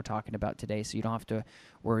everything that we're talking about today, so you don't have to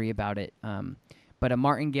worry about it. But a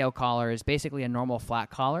martingale collar is basically a normal flat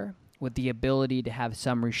collar with the ability to have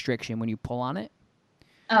some restriction when you pull on it.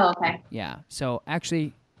 Oh, okay. Yeah. So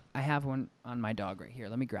actually, I have one on my dog right here.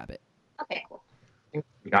 Let me grab it. Okay, cool. I think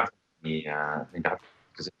we got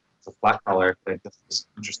because it's a flat collar. Like, that's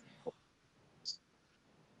interesting.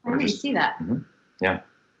 I didn't see that. Mm-hmm. Yeah.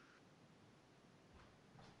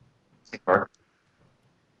 Bark.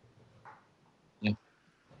 Yeah.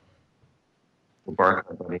 We'll bark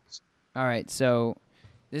at buddies. All right, so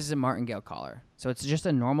this is a martingale collar. So it's just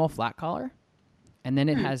a normal flat collar, and then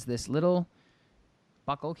it has this little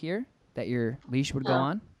buckle here that your leash would go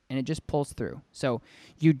on, and it just pulls through. So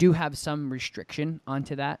you do have some restriction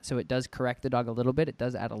onto that, so it does correct the dog a little bit. It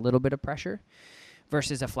does add a little bit of pressure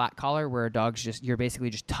versus a flat collar where a dog's you're basically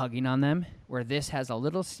just tugging on them, where this has a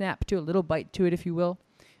little snap to it, a little bite to it, if you will.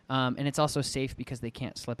 And it's also safe because they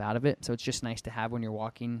can't slip out of it. So it's just nice to have when you're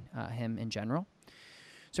walking him in general.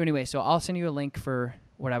 So anyway, so I'll send you a link for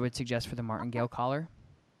what I would suggest for the martingale collar.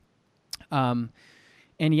 And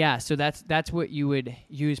yeah, so that's what you would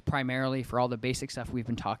use primarily for all the basic stuff we've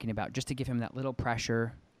been talking about, just to give him that little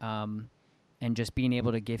pressure and just being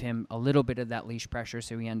able to give him a little bit of that leash pressure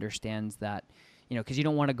so he understands that, because you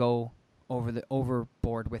don't want to go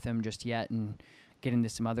overboard with him just yet and get into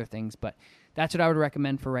some other things. But that's what I would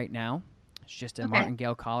recommend for right now. It's just a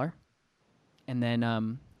martingale collar. And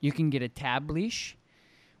then you can get a tab leash,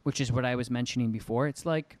 which is what I was mentioning before. It's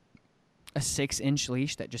like a 6-inch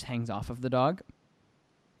leash that just hangs off of the dog.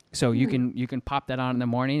 So you can pop that on in the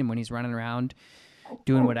morning, and when he's running around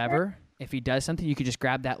doing whatever, if he does something, you could just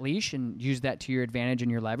grab that leash and use that to your advantage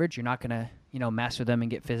and your leverage. You're not going to, mess with him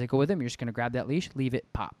and get physical with him. You're just going to grab that leash, leave it,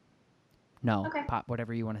 pop. No, pop,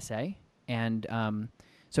 whatever you want to say. And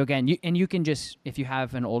So again, you can just, if you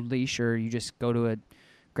have an old leash, or you just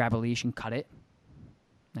grab a leash and cut it,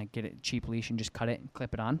 like get a cheap leash and just cut it and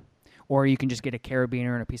clip it on. Or you can just get a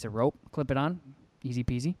carabiner and a piece of rope, clip it on, easy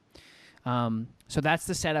peasy. So that's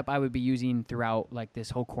the setup I would be using throughout like this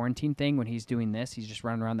whole quarantine thing. When he's doing this, he's just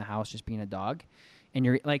running around the house, just being a dog. And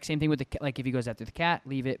you're like, same thing with like if he goes after the cat,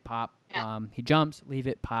 leave it, pop. Yeah. He jumps, leave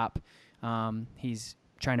it, pop. He's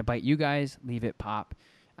trying to bite you guys, leave it, pop.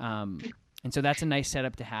 And so that's a nice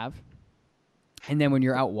setup to have. And then when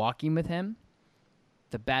you're out walking with him,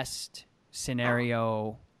 the best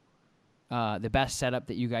scenario, the best setup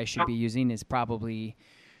that you guys should be using is probably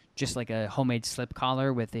just like a homemade slip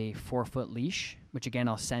collar with a 4-foot leash, which again,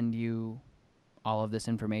 I'll send you all of this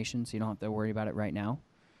information so you don't have to worry about it right now.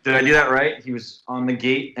 Did I do that right? He was on the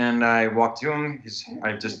gate and I walked to him.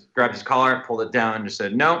 I just grabbed his collar, pulled it down, and just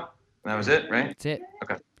said, no. And that was it, right? That's it.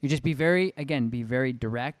 Okay. You just be very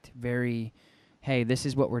direct, hey, this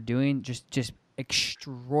is what we're doing. Just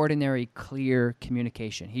extraordinary clear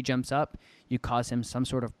communication. He jumps up, you cause him some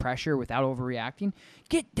sort of pressure without overreacting.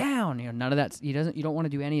 Get down. None of that. You don't want to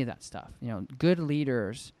do any of that stuff. Good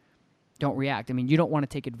leaders don't react. I mean, you don't want to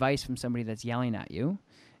take advice from somebody that's yelling at you.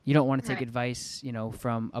 You don't want to take advice,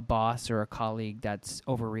 from a boss or a colleague that's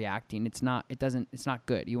overreacting. It's not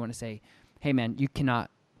good. You want to say, hey man,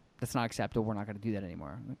 that's not acceptable. We're not going to do that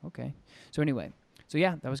anymore. Like, okay. So anyway,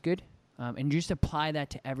 yeah, that was good. And just apply that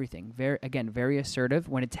to everything. Very assertive.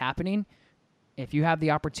 When it's happening, if you have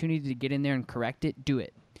the opportunity to get in there and correct it, do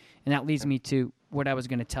it. And that leads me to what I was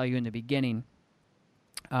going to tell you in the beginning.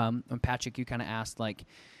 And Patrick, you kind of asked, like,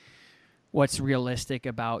 what's realistic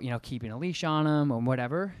about, keeping a leash on him or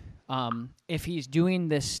whatever. If he's doing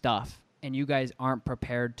this stuff and you guys aren't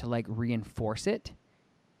prepared to, like, reinforce it,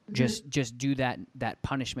 just do that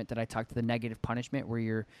punishment that I talked to, the negative punishment where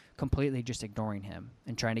you're completely just ignoring him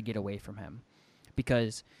and trying to get away from him.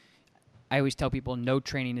 Because I always tell people no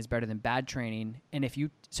training is better than bad training. And if you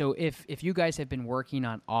guys have been working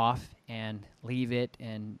on off and leave it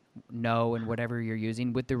and no and whatever you're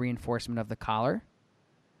using with the reinforcement of the collar.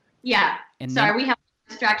 Yeah. Sorry, we have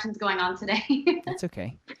distractions going on today. That's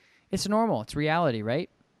okay. It's normal. It's reality, right?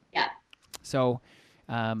 Yeah. So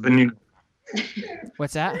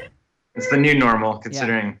what's that? It's the new normal,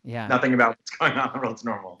 considering nothing about what's going on in the world's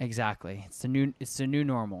normal. Exactly. It's the new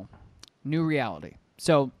normal, new reality.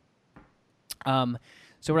 So what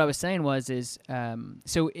I was saying is,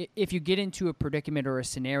 if you get into a predicament or a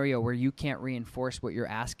scenario where you can't reinforce what you're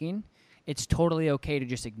asking, it's totally okay to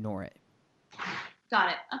just ignore it.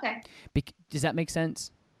 Got it. Okay. Does that make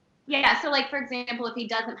sense? Yeah. So, like, for example, if he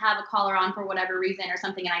doesn't have a collar on for whatever reason or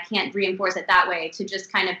something, and I can't reinforce it that way, to just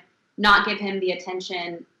kind of not give him the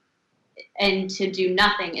attention and to do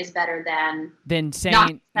nothing is better than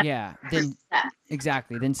saying,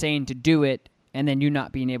 exactly. Then saying to do it and then you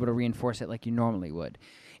not being able to reinforce it like you normally would.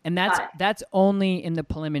 And that's only in the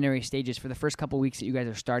preliminary stages for the first couple of weeks that you guys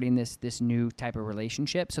are starting this new type of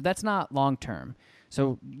relationship. So that's not long term.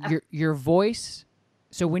 So your voice.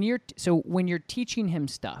 So when you're teaching him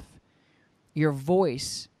stuff, your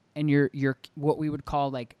voice and your what we would call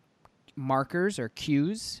like markers or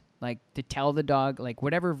cues, like to tell the dog, like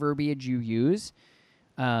whatever verbiage you use,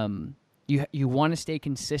 you want to stay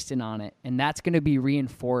consistent on it, and that's going to be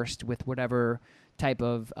reinforced with whatever type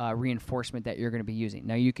of reinforcement that you're going to be using.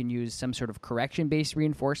 Now you can use some sort of correction-based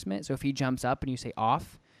reinforcement. So if he jumps up and you say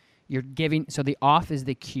off, so the off is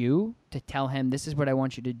the cue to tell him this is what I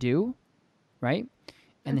want you to do, right?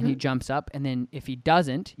 And then he jumps up, and then if he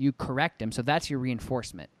doesn't, you correct him. So that's your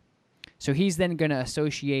reinforcement. So he's then going to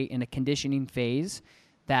associate in a conditioning phase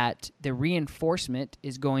that the reinforcement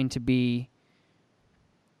is going to be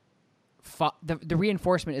the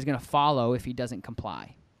reinforcement is going to follow if he doesn't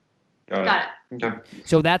comply. Got it. Okay.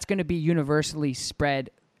 So that's going to be universally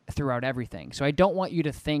spread throughout everything. So I don't want you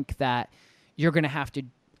to think that you're going to have to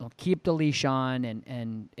keep the leash on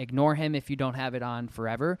and ignore him if you don't have it on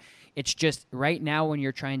forever. It's just right now when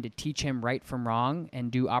you're trying to teach him right from wrong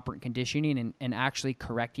and do operant conditioning and actually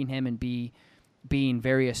correcting him and being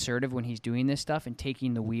very assertive when he's doing this stuff and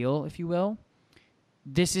taking the wheel, if you will,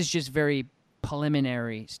 this is just very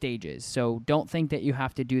preliminary stages. So don't think that you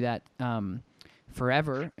have to do that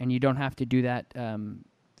forever, and you don't have to do that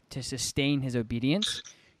to sustain his obedience.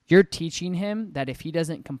 You're teaching him that if he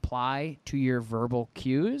doesn't comply to your verbal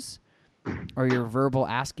cues or your verbal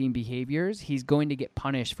asking behaviors, he's going to get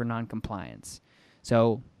punished for noncompliance.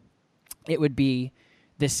 So it would be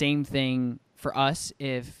the same thing for us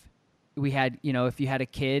if we had, if you had a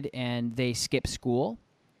kid and they skip school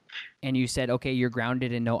and you said, okay, you're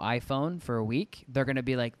grounded and no iPhone for a week, they're going to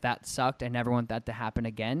be like, that sucked. I never want that to happen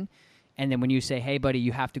again. And then when you say, hey, buddy,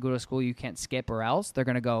 you have to go to school, you can't skip or else, they're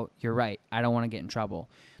going to go, you're right, I don't want to get in trouble.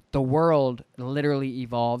 The world literally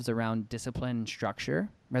evolves around discipline and structure,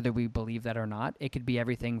 whether we believe that or not. It could be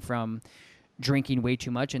everything from drinking way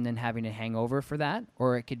too much and then having a hangover for that,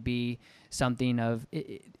 or it could be something of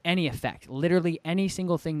any effect. Literally any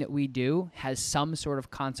single thing that we do has some sort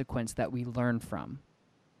of consequence that we learn from.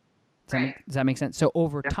 Does that make sense? So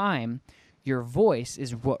over time, your voice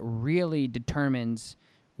is what really determines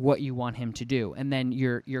what you want him to do. And then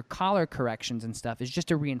your collar corrections and stuff is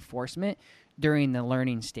just a reinforcement during the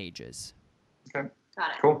learning stages. Okay.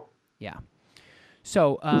 Got it. Cool. Yeah.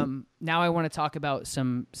 So now I want to talk about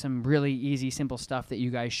some really easy, simple stuff that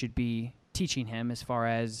you guys should be teaching him as far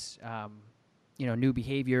as new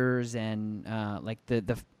behaviors and like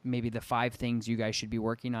the maybe the 5 things you guys should be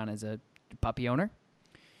working on as a puppy owner.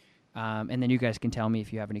 And then you guys can tell me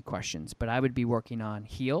if you have any questions. But I would be working on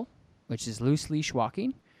heel, which is loose leash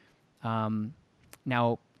walking.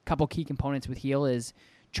 Now, a couple key components with heel is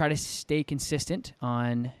try to stay consistent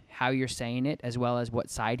on how you're saying it as well as what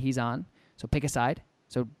side he's on. So pick a side.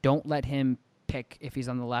 So don't let him pick if he's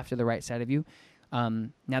on the left or the right side of you.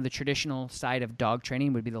 Now, the traditional side of dog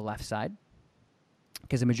training would be the left side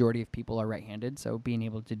because the majority of people are right-handed. So being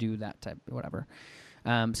able to do that type, whatever.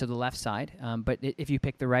 So the left side. But if you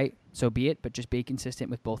pick the right, so be it. But just be consistent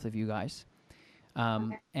with both of you guys.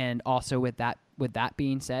 And also with that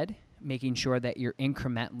being said, making sure that you're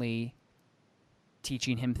incrementally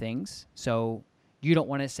teaching him things. So you don't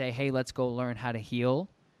want to say, hey, let's go learn how to heel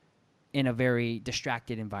in a very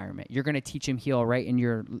distracted environment. You're going to teach him heel right in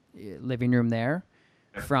your living room there.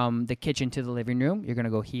 From the kitchen to the living room, you're going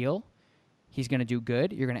to go heel. He's going to do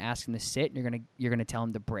good. You're going to ask him to sit. And you're going to tell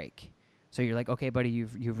him to break. So you're like, okay, buddy,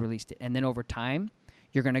 you've released it. And then over time,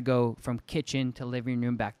 you're going to go from kitchen to living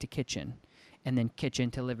room back to kitchen. And then kitchen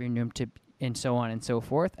to living room to, and so on and so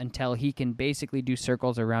forth, until he can basically do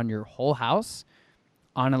circles around your whole house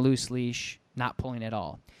on a loose leash, not pulling at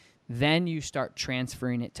all. Then you start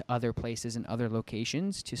transferring it to other places and other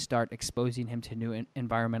locations to start exposing him to new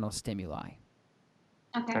environmental stimuli.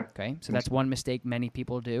 Okay. So that's one mistake many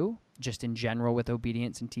people do, just in general with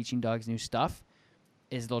obedience and teaching dogs new stuff,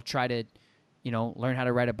 is they'll try to, learn how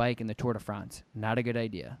to ride a bike in the Tour de France. Not a good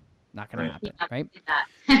idea. Not going to happen,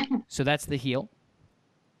 right? So that's the heel.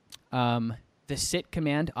 The sit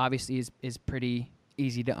command obviously is pretty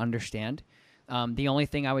easy to understand. The only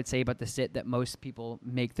thing I would say about the sit that most people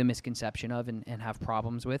make the misconception of and have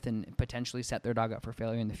problems with and potentially set their dog up for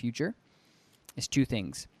failure in the future is 2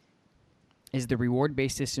 things. Is the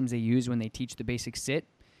reward-based systems they use when they teach the basic sit,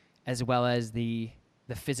 as well as the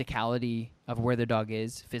physicality of where the dog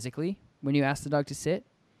is physically when you ask the dog to sit.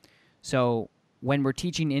 So when we're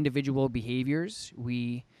teaching individual behaviors,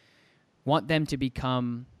 we want them to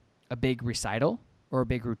become a big recital or a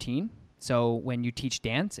big routine. So when you teach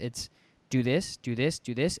dance, it's do this, do this,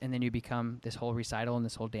 do this, and then you become this whole recital and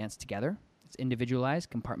this whole dance together. It's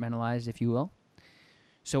individualized, compartmentalized, if you will.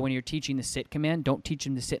 So when you're teaching the sit command, don't teach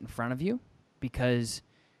him to sit in front of you because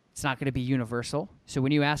it's not going to be universal. So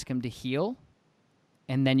when you ask him to heel,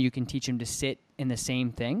 and then you can teach him to sit in the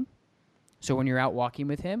same thing. So when you're out walking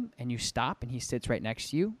with him and you stop and he sits right next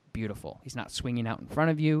to you, beautiful. He's not swinging out in front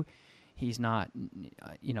of you. He's not,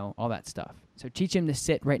 all that stuff. So teach him to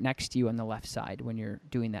sit right next to you on the left side when you're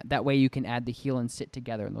doing that. That way you can add the heel and sit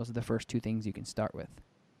together, and those are the first 2 things you can start with.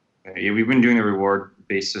 Yeah, we've been doing the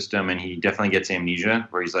reward-based system, and he definitely gets amnesia,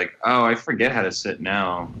 where he's like, oh, I forget how to sit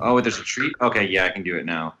now. Oh, there's a treat? Okay, yeah, I can do it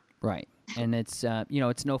now. Right. And it's,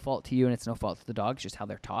 it's no fault to you and it's no fault to the dog. It's just how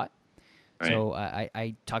they're taught. Right. So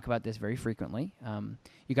I talk about this very frequently.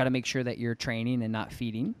 You got to make sure that you're training and not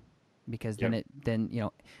feeding, because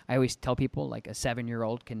then I always tell people like a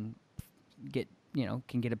 7-year-old can get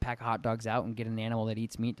a pack of hot dogs out and get an animal that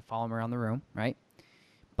eats meat to follow him around the room, right?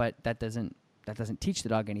 But that doesn't teach the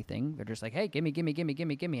dog anything. They're just like, hey, gimme, gimme, gimme,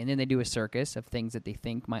 gimme, gimme. And then they do a circus of things that they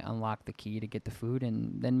think might unlock the key to get the food,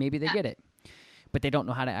 and then maybe they get it. But they don't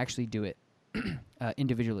know how to actually do it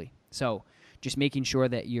individually. So just making sure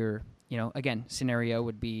that you're, again, scenario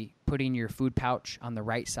would be putting your food pouch on the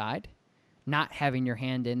right side, not having your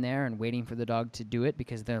hand in there and waiting for the dog to do it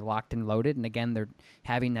because they're locked and loaded. And again, they're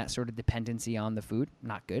having that sort of dependency on the food.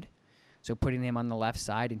 Not good. So putting them on the left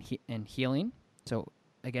side and heeling. So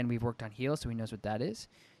again, we've worked on heel, so he knows what that is.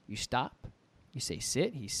 You stop. You say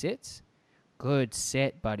sit. He sits. Good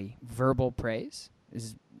sit, buddy. Verbal praise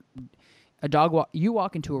is a dog. You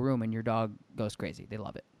walk into a room and your dog goes crazy. They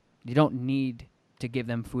love it. You don't need to give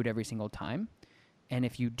them food every single time. And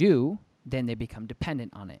if you do, then they become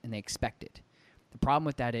dependent on it and they expect it. The problem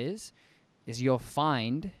with that is you'll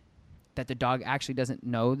find that the dog actually doesn't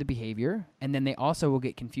know the behavior. And then they also will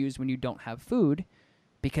get confused when you don't have food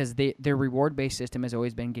because their reward-based system has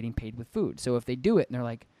always been getting paid with food. So if they do it and they're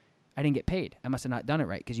like, I didn't get paid, I must have not done it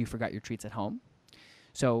right because you forgot your treats at home.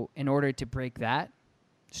 So in order to break that,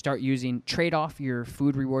 trade off your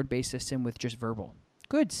food reward-based system with just verbal.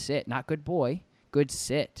 Good sit, not good boy. Good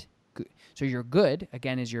sit. Good. So your good,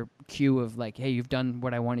 again, is your cue of like, hey, you've done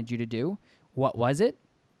what I wanted you to do. What was it?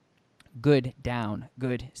 Good down,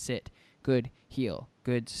 good sit, good heel,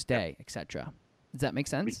 good stay, etc. Does that make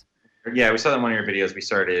sense? Yeah, we saw that in one of your videos. We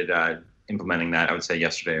started implementing that, I would say,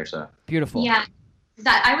 yesterday or so. Beautiful. Yeah.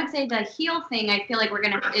 I would say the heel thing, I feel like we're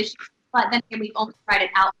going to have issues, but then we've only tried it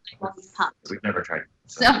out while he's pumped. We've never tried.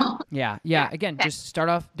 So. Yeah. Again, just start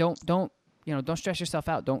off. Don't stress yourself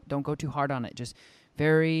out. Don't go too hard on it. Just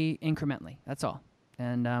very incrementally. That's all.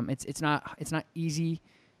 And it's not easy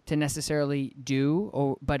to necessarily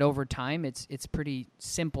do, but over time, it's pretty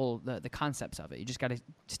simple. The concepts of it. You just got to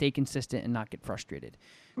stay consistent and not get frustrated.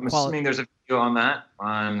 I'm assuming there's a video on that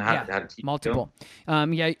on how to teach multiple.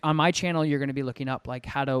 On my channel, you're going to be looking up like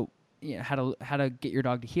how to get your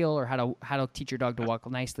dog to heel, or how to teach your dog to walk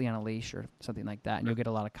nicely on a leash, or something like that, and you'll get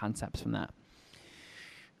a lot of concepts from that.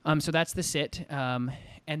 So that's the sit, and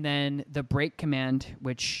then the break command,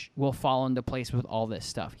 which will fall into place with all this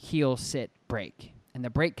stuff: heel, sit, break. And the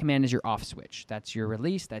break command is your off switch. That's your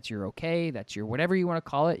release. That's your okay. That's your whatever you want to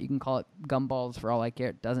call it. You can call it gumballs for all I care.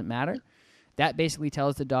 It doesn't matter. That basically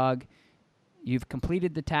tells the dog, you've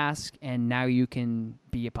completed the task, and now you can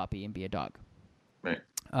be a puppy and be a dog. Right.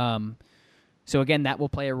 So again, that will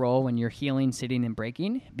play a role when you're healing, sitting, and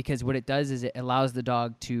breaking, because what it does is it allows the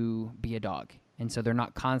dog to be a dog. And so they're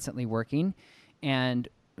not constantly working. And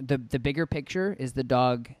the bigger picture is the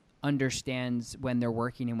dog understands when they're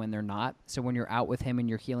working and when they're not. So when you're out with him and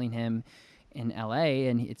you're healing him in LA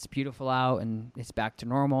and it's beautiful out and it's back to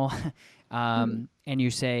normal, and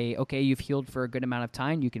you say, okay, you've healed for a good amount of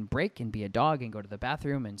time, you can break and be a dog and go to the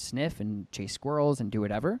bathroom and sniff and chase squirrels and do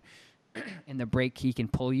whatever. In the break, he can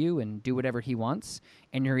pull you and do whatever he wants,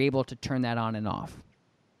 and you're able to turn that on and off.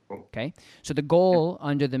 Okay? So the goal,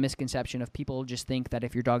 under the misconception of people just think that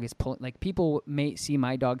if your dog is pulling, like people may see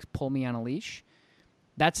my dogs pull me on a leash.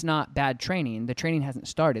 That's not bad training. The training hasn't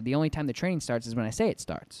started. The only time the training starts is when I say it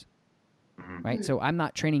starts. Right? So I'm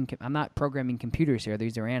not programming computers here.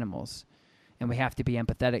 These are animals. And we have to be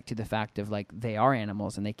empathetic to the fact of, like, they are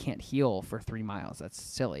animals and they can't heal for 3 miles. That's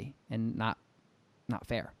silly and not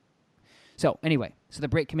fair. So anyway, so the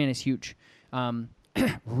break command is huge.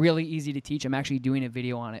 Really easy to teach. I'm actually doing a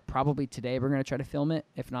video on it probably today. We're going to try to film it,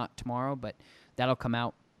 if not tomorrow, but that'll come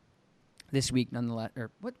out this week nonetheless.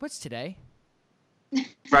 Or what's today?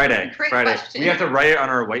 Friday. Question. We have to write it on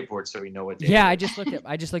our whiteboard so we know what day. Yeah, I just looked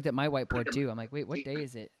at my whiteboard too. I'm like, wait, what day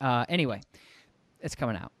is it? Anyway, it's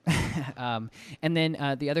coming out. And then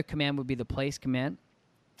the other command would be the place command.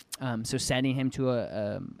 So sending him to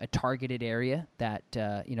a targeted area that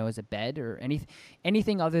is a bed or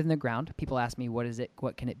anything other than the ground. People ask me, what is it?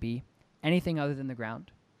 What can it be? Anything other than the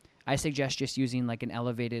ground. I suggest just using like an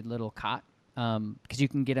elevated little cot, because you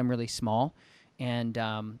can get them really small. And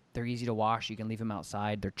they're easy to wash. You can leave them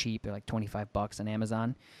outside. They're cheap. They're like $25 on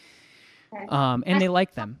Amazon. Okay. And they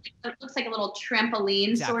like them. It looks like a little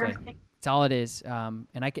trampoline sort of thing. That's all it is.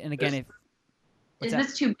 Is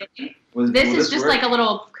this too big? This is just like a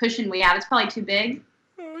little cushion we have. It's probably too big.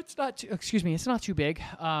 Oh, it's not too, excuse me. It's not too big.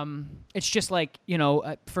 It's just like,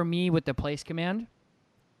 for me with the place command,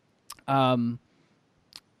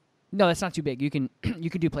 no, that's not too big. You can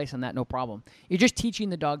do place on that, no problem. You're just teaching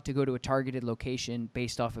the dog to go to a targeted location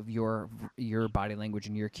based off of your body language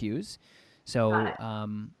and your cues. So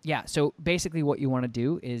So basically, what you want to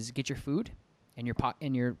do is get your food in your pocket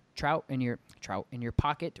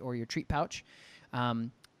or your treat pouch,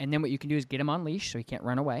 and then what you can do is get him on leash so he can't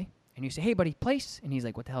run away. And you say, "Hey, buddy, place," and he's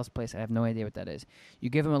like, "What the hell's place? I have no idea what that is." You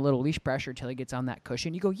give him a little leash pressure till he gets on that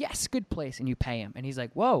cushion. You go, "Yes, good place," and you pay him, and he's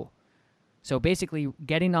like, "Whoa." So basically,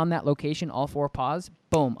 getting on that location, all 4 paws,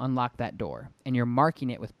 boom, unlock that door. And you're marking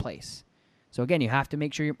it with place. So again, you have to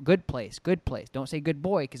make sure you're good place. Don't say good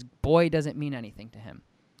boy, because boy doesn't mean anything to him.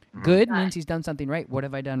 Good means he's done something right. What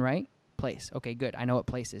have I done right? Place. Okay, good. I know what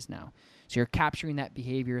place is now. So you're capturing that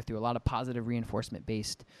behavior through a lot of positive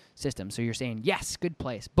reinforcement-based systems. So you're saying, yes, good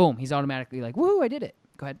place. Boom. He's automatically like, woo, I did it.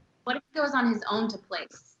 Go ahead. What if he goes on his own to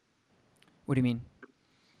place? What do you mean?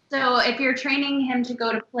 So if you're training him to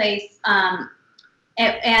go to place, and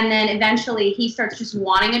then eventually he starts just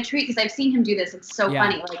wanting a treat, because I've seen him do this. It's so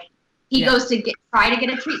funny. Like he goes to try to get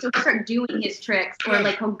a treat, so he'll start doing his tricks, or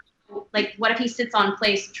like he'll like, what if he sits on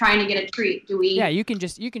place trying to get a treat? Do we? Yeah, you can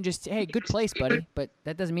just hey, good place, buddy, but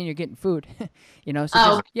that doesn't mean you're getting food.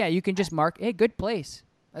 So you can just mark, hey, good place.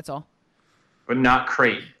 That's all. But not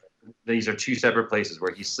crate. These are two separate places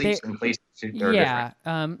where he sleeps and places are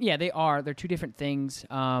different. They are. They're two different things.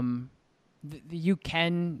 You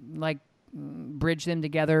can like bridge them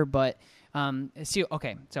together, but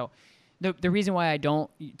so the reason why I don't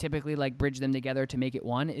typically like bridge them together to make it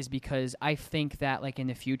one is because I think that like in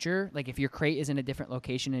the future, like if your crate is in a different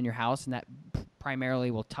location in your house and that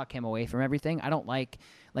primarily will tuck him away from everything. I don't like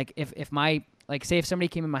if my like say if somebody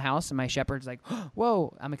came in my house and my shepherd's like,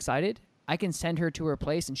 whoa, I'm excited. I can send her to her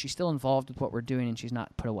place and she's still involved with what we're doing and she's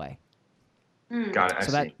not put away. Got it.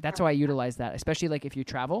 So that's why I utilize that, especially like if you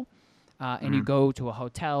travel and you go to a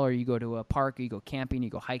hotel or you go to a park or you go camping,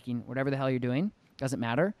 you go hiking, whatever the hell you're doing, doesn't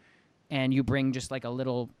matter. And you bring just like a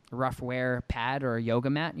little rough wear pad or a yoga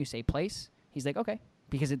mat and you say place. He's like, okay.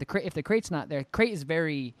 Because if the crate's not there, crate is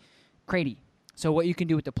very cratey. So what you can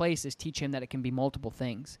do with the place is teach him that it can be multiple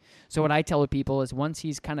things. So what I tell people is once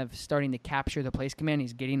he's kind of starting to capture the place command,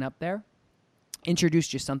 he's getting up there, introduce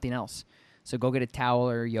just something else. So go get a towel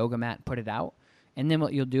or a yoga mat and put it out. And then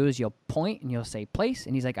what you'll do is you'll point and you'll say place.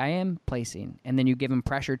 And he's like, I am placing. And then you give him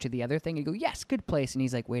pressure to the other thing. And you go, yes, good place. And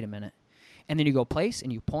he's like, wait a minute. And then you go place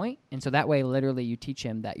and you point. And so that way, literally, you teach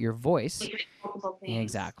him that your voice.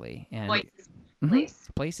 Exactly. And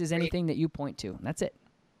place is anything that you point to. And that's it.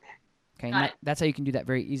 Okay. And that's how you can do that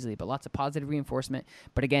very easily. But lots of positive reinforcement.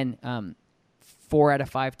 But again, 4 out of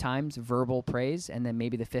 5 times verbal praise. And then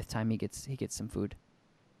maybe the 5th time he gets some food.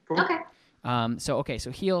 Okay. So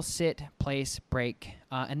heel, sit, place, break,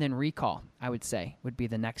 and then recall, I would say, would be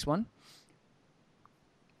the next one.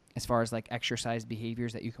 As far as like exercise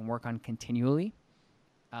behaviors that you can work on continually.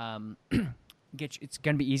 It's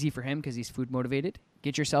going to be easy for him because he's food motivated.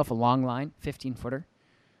 Get yourself a long line, 15-footer.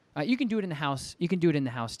 You can do it in the house. You can do it in the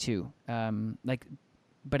house too.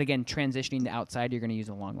 But again, transitioning to outside, you're going to use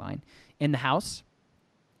a long line. In the house,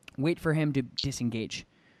 wait for him to disengage.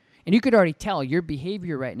 And you could already tell your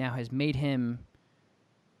behavior right now has made him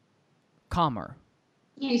calmer.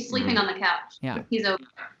 Yeah, he's sleeping on the couch. Yeah. He's over.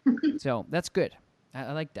 So that's good.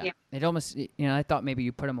 I like that. Yeah. It almost, I thought maybe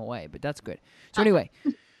you put him away, but that's good. So anyway,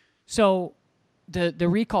 so the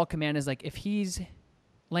recall command is like if he's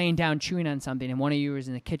laying down chewing on something and one of you is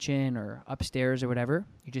in the kitchen or upstairs or whatever,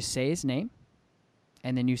 you just say his name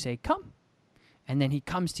and then you say, come. And then he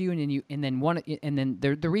comes to you, and then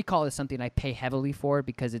the recall is something I pay heavily for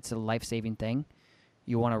because it's a life-saving thing.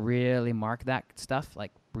 You want to really mark that stuff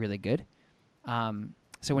like really good.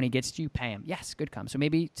 So when he gets to you, pay him. Yes, good come. So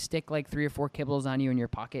maybe stick like 3 or 4 kibbles on you in your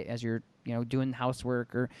pocket as you're doing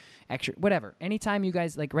housework or extra whatever. Anytime you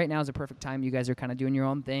guys like right now is a perfect time. You guys are kind of doing your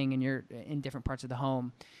own thing and you're in different parts of the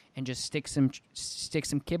home, and just stick some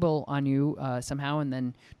kibble on you somehow, and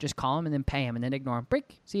then just call him and then pay him and then ignore him.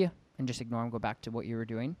 Break. See ya. And just ignore him, go back to what you were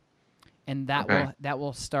doing, and that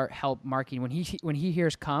will start help marking when he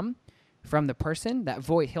hears come from the person, that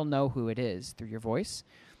voice, he'll know who it is through your voice,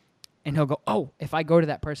 and he'll go, oh, if I go to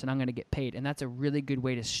that person, I'm going to get paid. And that's a really good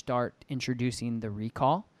way to start introducing the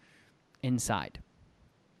recall inside.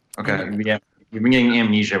 Okay, yeah, you've been getting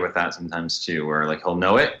amnesia with that sometimes too, where like he'll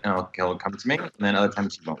know it and he'll come to me, and then other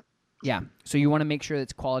times he won't. Yeah, so you want to make sure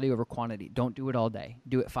it's quality over quantity. Don't do it all day.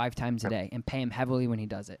 Do it 5 times a day, and pay him heavily when he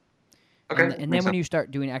does it. Okay. And then when you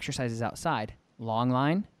start doing exercises outside, long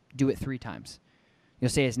line, do it 3 times. You'll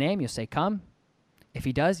say his name. You'll say, come. If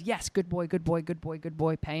he does, yes, good boy, good boy, good boy, good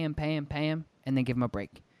boy. Pay him, pay him, pay him, and then give him a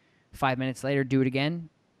break. 5 minutes later, do it again.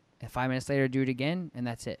 And 5 minutes later, do it again, and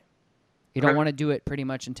that's it. You don't want to do it pretty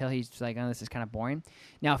much until he's like, oh, this is kind of boring.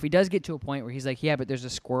 Now, if he does get to a point where he's like, yeah, but there's a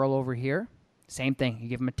squirrel over here, same thing. You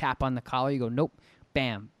give him a tap on the collar. You go, nope.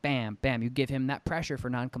 Bam, bam, bam. You give him that pressure for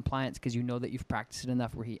noncompliance because you know that you've practiced it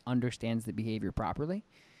enough where he understands the behavior properly.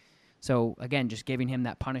 So, again, just giving him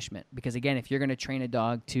that punishment. Because, again, if you're going to train a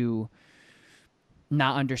dog to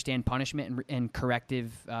not understand punishment and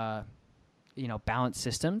corrective, balance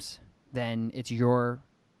systems, then it's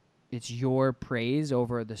your praise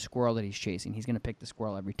over the squirrel that he's chasing. He's going to pick the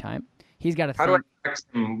squirrel every time. He's got to How do I correct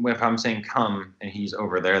him if I'm saying come and he's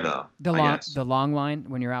over there, though? The long line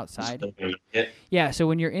when you're outside. Yeah, so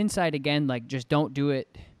when you're inside, again, like just don't do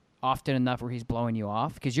it often enough where he's blowing you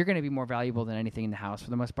off, because you're going to be more valuable than anything in the house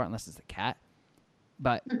for the most part, unless it's a cat.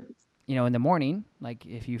 But, in the morning, like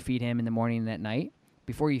if you feed him in the morning and at night,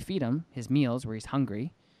 before you feed him his meals where he's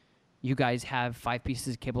hungry, you guys have 5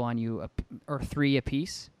 pieces of kibble on you or 3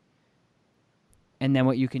 apiece. And then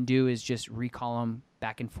what you can do is just recall him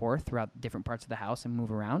back and forth throughout different parts of the house and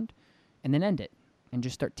move around, and then end it and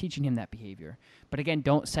just start teaching him that behavior. But again,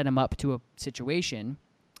 don't set him up to a situation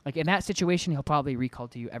Like in that situation, he'll probably recall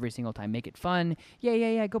to you every single time. Make it fun.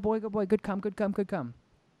 Yeah. Good boy. Good come.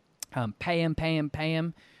 Pay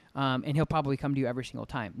him. And he'll probably come to you every single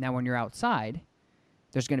time. Now, when you're outside,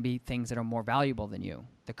 there's going to be things that are more valuable than you.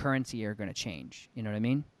 The currency are going to change. You know what I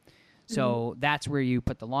mean? So that's where you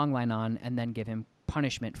put the long line on and then give him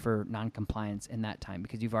punishment for non-compliance in that time,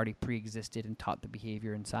 because you've already pre-existed and taught the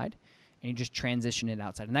behavior inside, and you just transition it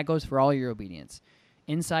outside. And that goes for all your obedience.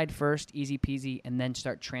 Inside first, easy peasy, and then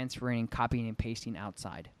start transferring and copying and pasting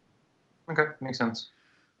outside. Okay, makes sense.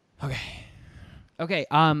 Okay.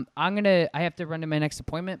 I have to run to my next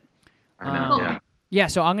appointment. Yeah,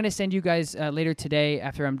 so I'm going to send you guys later today,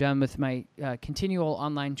 after I'm done with my continual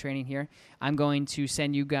online training here, I'm going to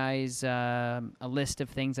send you guys a list of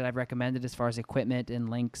things that I've recommended as far as equipment and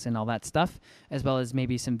links and all that stuff, as well as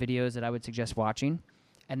maybe some videos that I would suggest watching.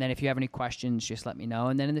 And then if you have any questions, just let me know.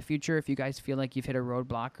 And then in the future, if you guys feel like you've hit a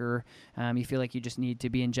roadblock, or you feel like you just need to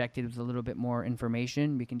be injected with a little bit more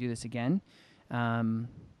information, we can do this again and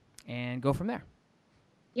go from there.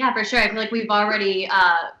 Yeah, for sure. I feel like we've already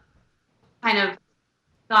kind of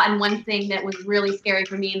gotten one thing that was really scary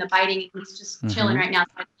for me in the biting. It's just chilling right now.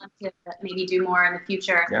 So I'd love to maybe do more in the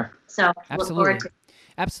future. Yeah. So look forward to it.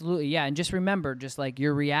 Absolutely. Yeah. And just remember, just like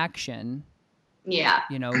your reaction. Yeah.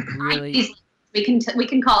 You know, really. We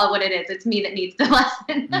can call it what it is. It's me that needs the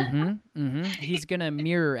lesson. He's going to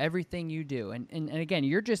mirror everything you do. And again,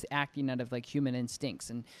 you're just acting out of like human instincts.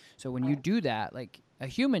 And so when you do that, like a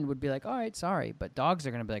human would be like, all right, sorry. But dogs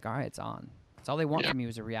are going to be like, all right, it's on. That's all they want from you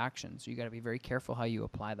is a reaction. So you got to be very careful how you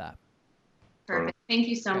apply that. Perfect. Thank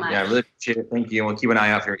you so much. Yeah, I really appreciate it. Thank you. And we'll keep an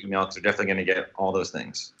eye out for your email, because we're definitely going to get all those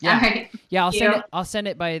things. Yeah. All right. Yeah, I'll send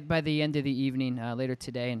it by the end of the evening later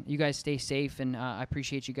today. And you guys stay safe. And I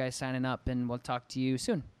appreciate you guys signing up. And we'll talk to you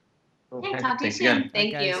soon. Okay, talk to you soon. Again.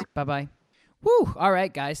 Thank you. Bye-bye. Woo! All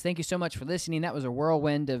right, guys. Thank you so much for listening. That was a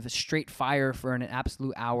whirlwind of straight fire for an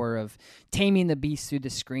absolute hour of taming the beast through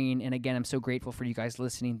the screen. And again, I'm so grateful for you guys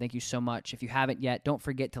listening. Thank you so much. If you haven't yet, don't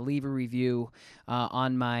forget to leave a review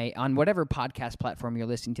on whatever podcast platform you're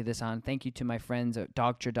listening to this on. Thank you to my friends at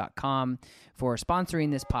dogtra.com for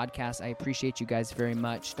sponsoring this podcast. I appreciate you guys very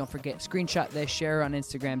much. Don't forget, screenshot this, share on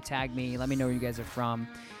Instagram, tag me, let me know where you guys are from.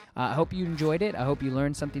 I hope you enjoyed it. I hope you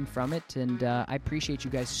learned something from it, and I appreciate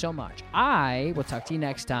you guys so much. I will talk to you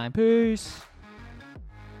next time. Peace.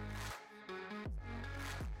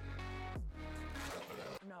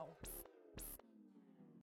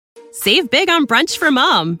 Save big on brunch for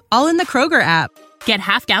mom, all in the Kroger app. Get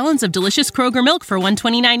half gallons of delicious Kroger milk for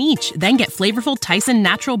 $1.29 each. Then get flavorful Tyson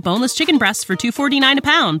natural boneless chicken breasts for $2.49 a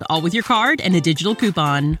pound, all with your card and a digital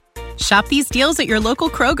coupon. Shop these deals at your local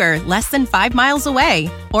Kroger, less than 5 miles away.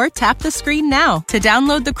 Or tap the screen now to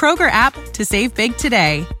download the Kroger app to save big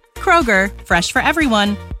today. Kroger, fresh for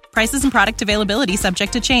everyone. Prices and product availability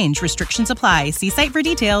subject to change. Restrictions apply. See site for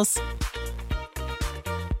details.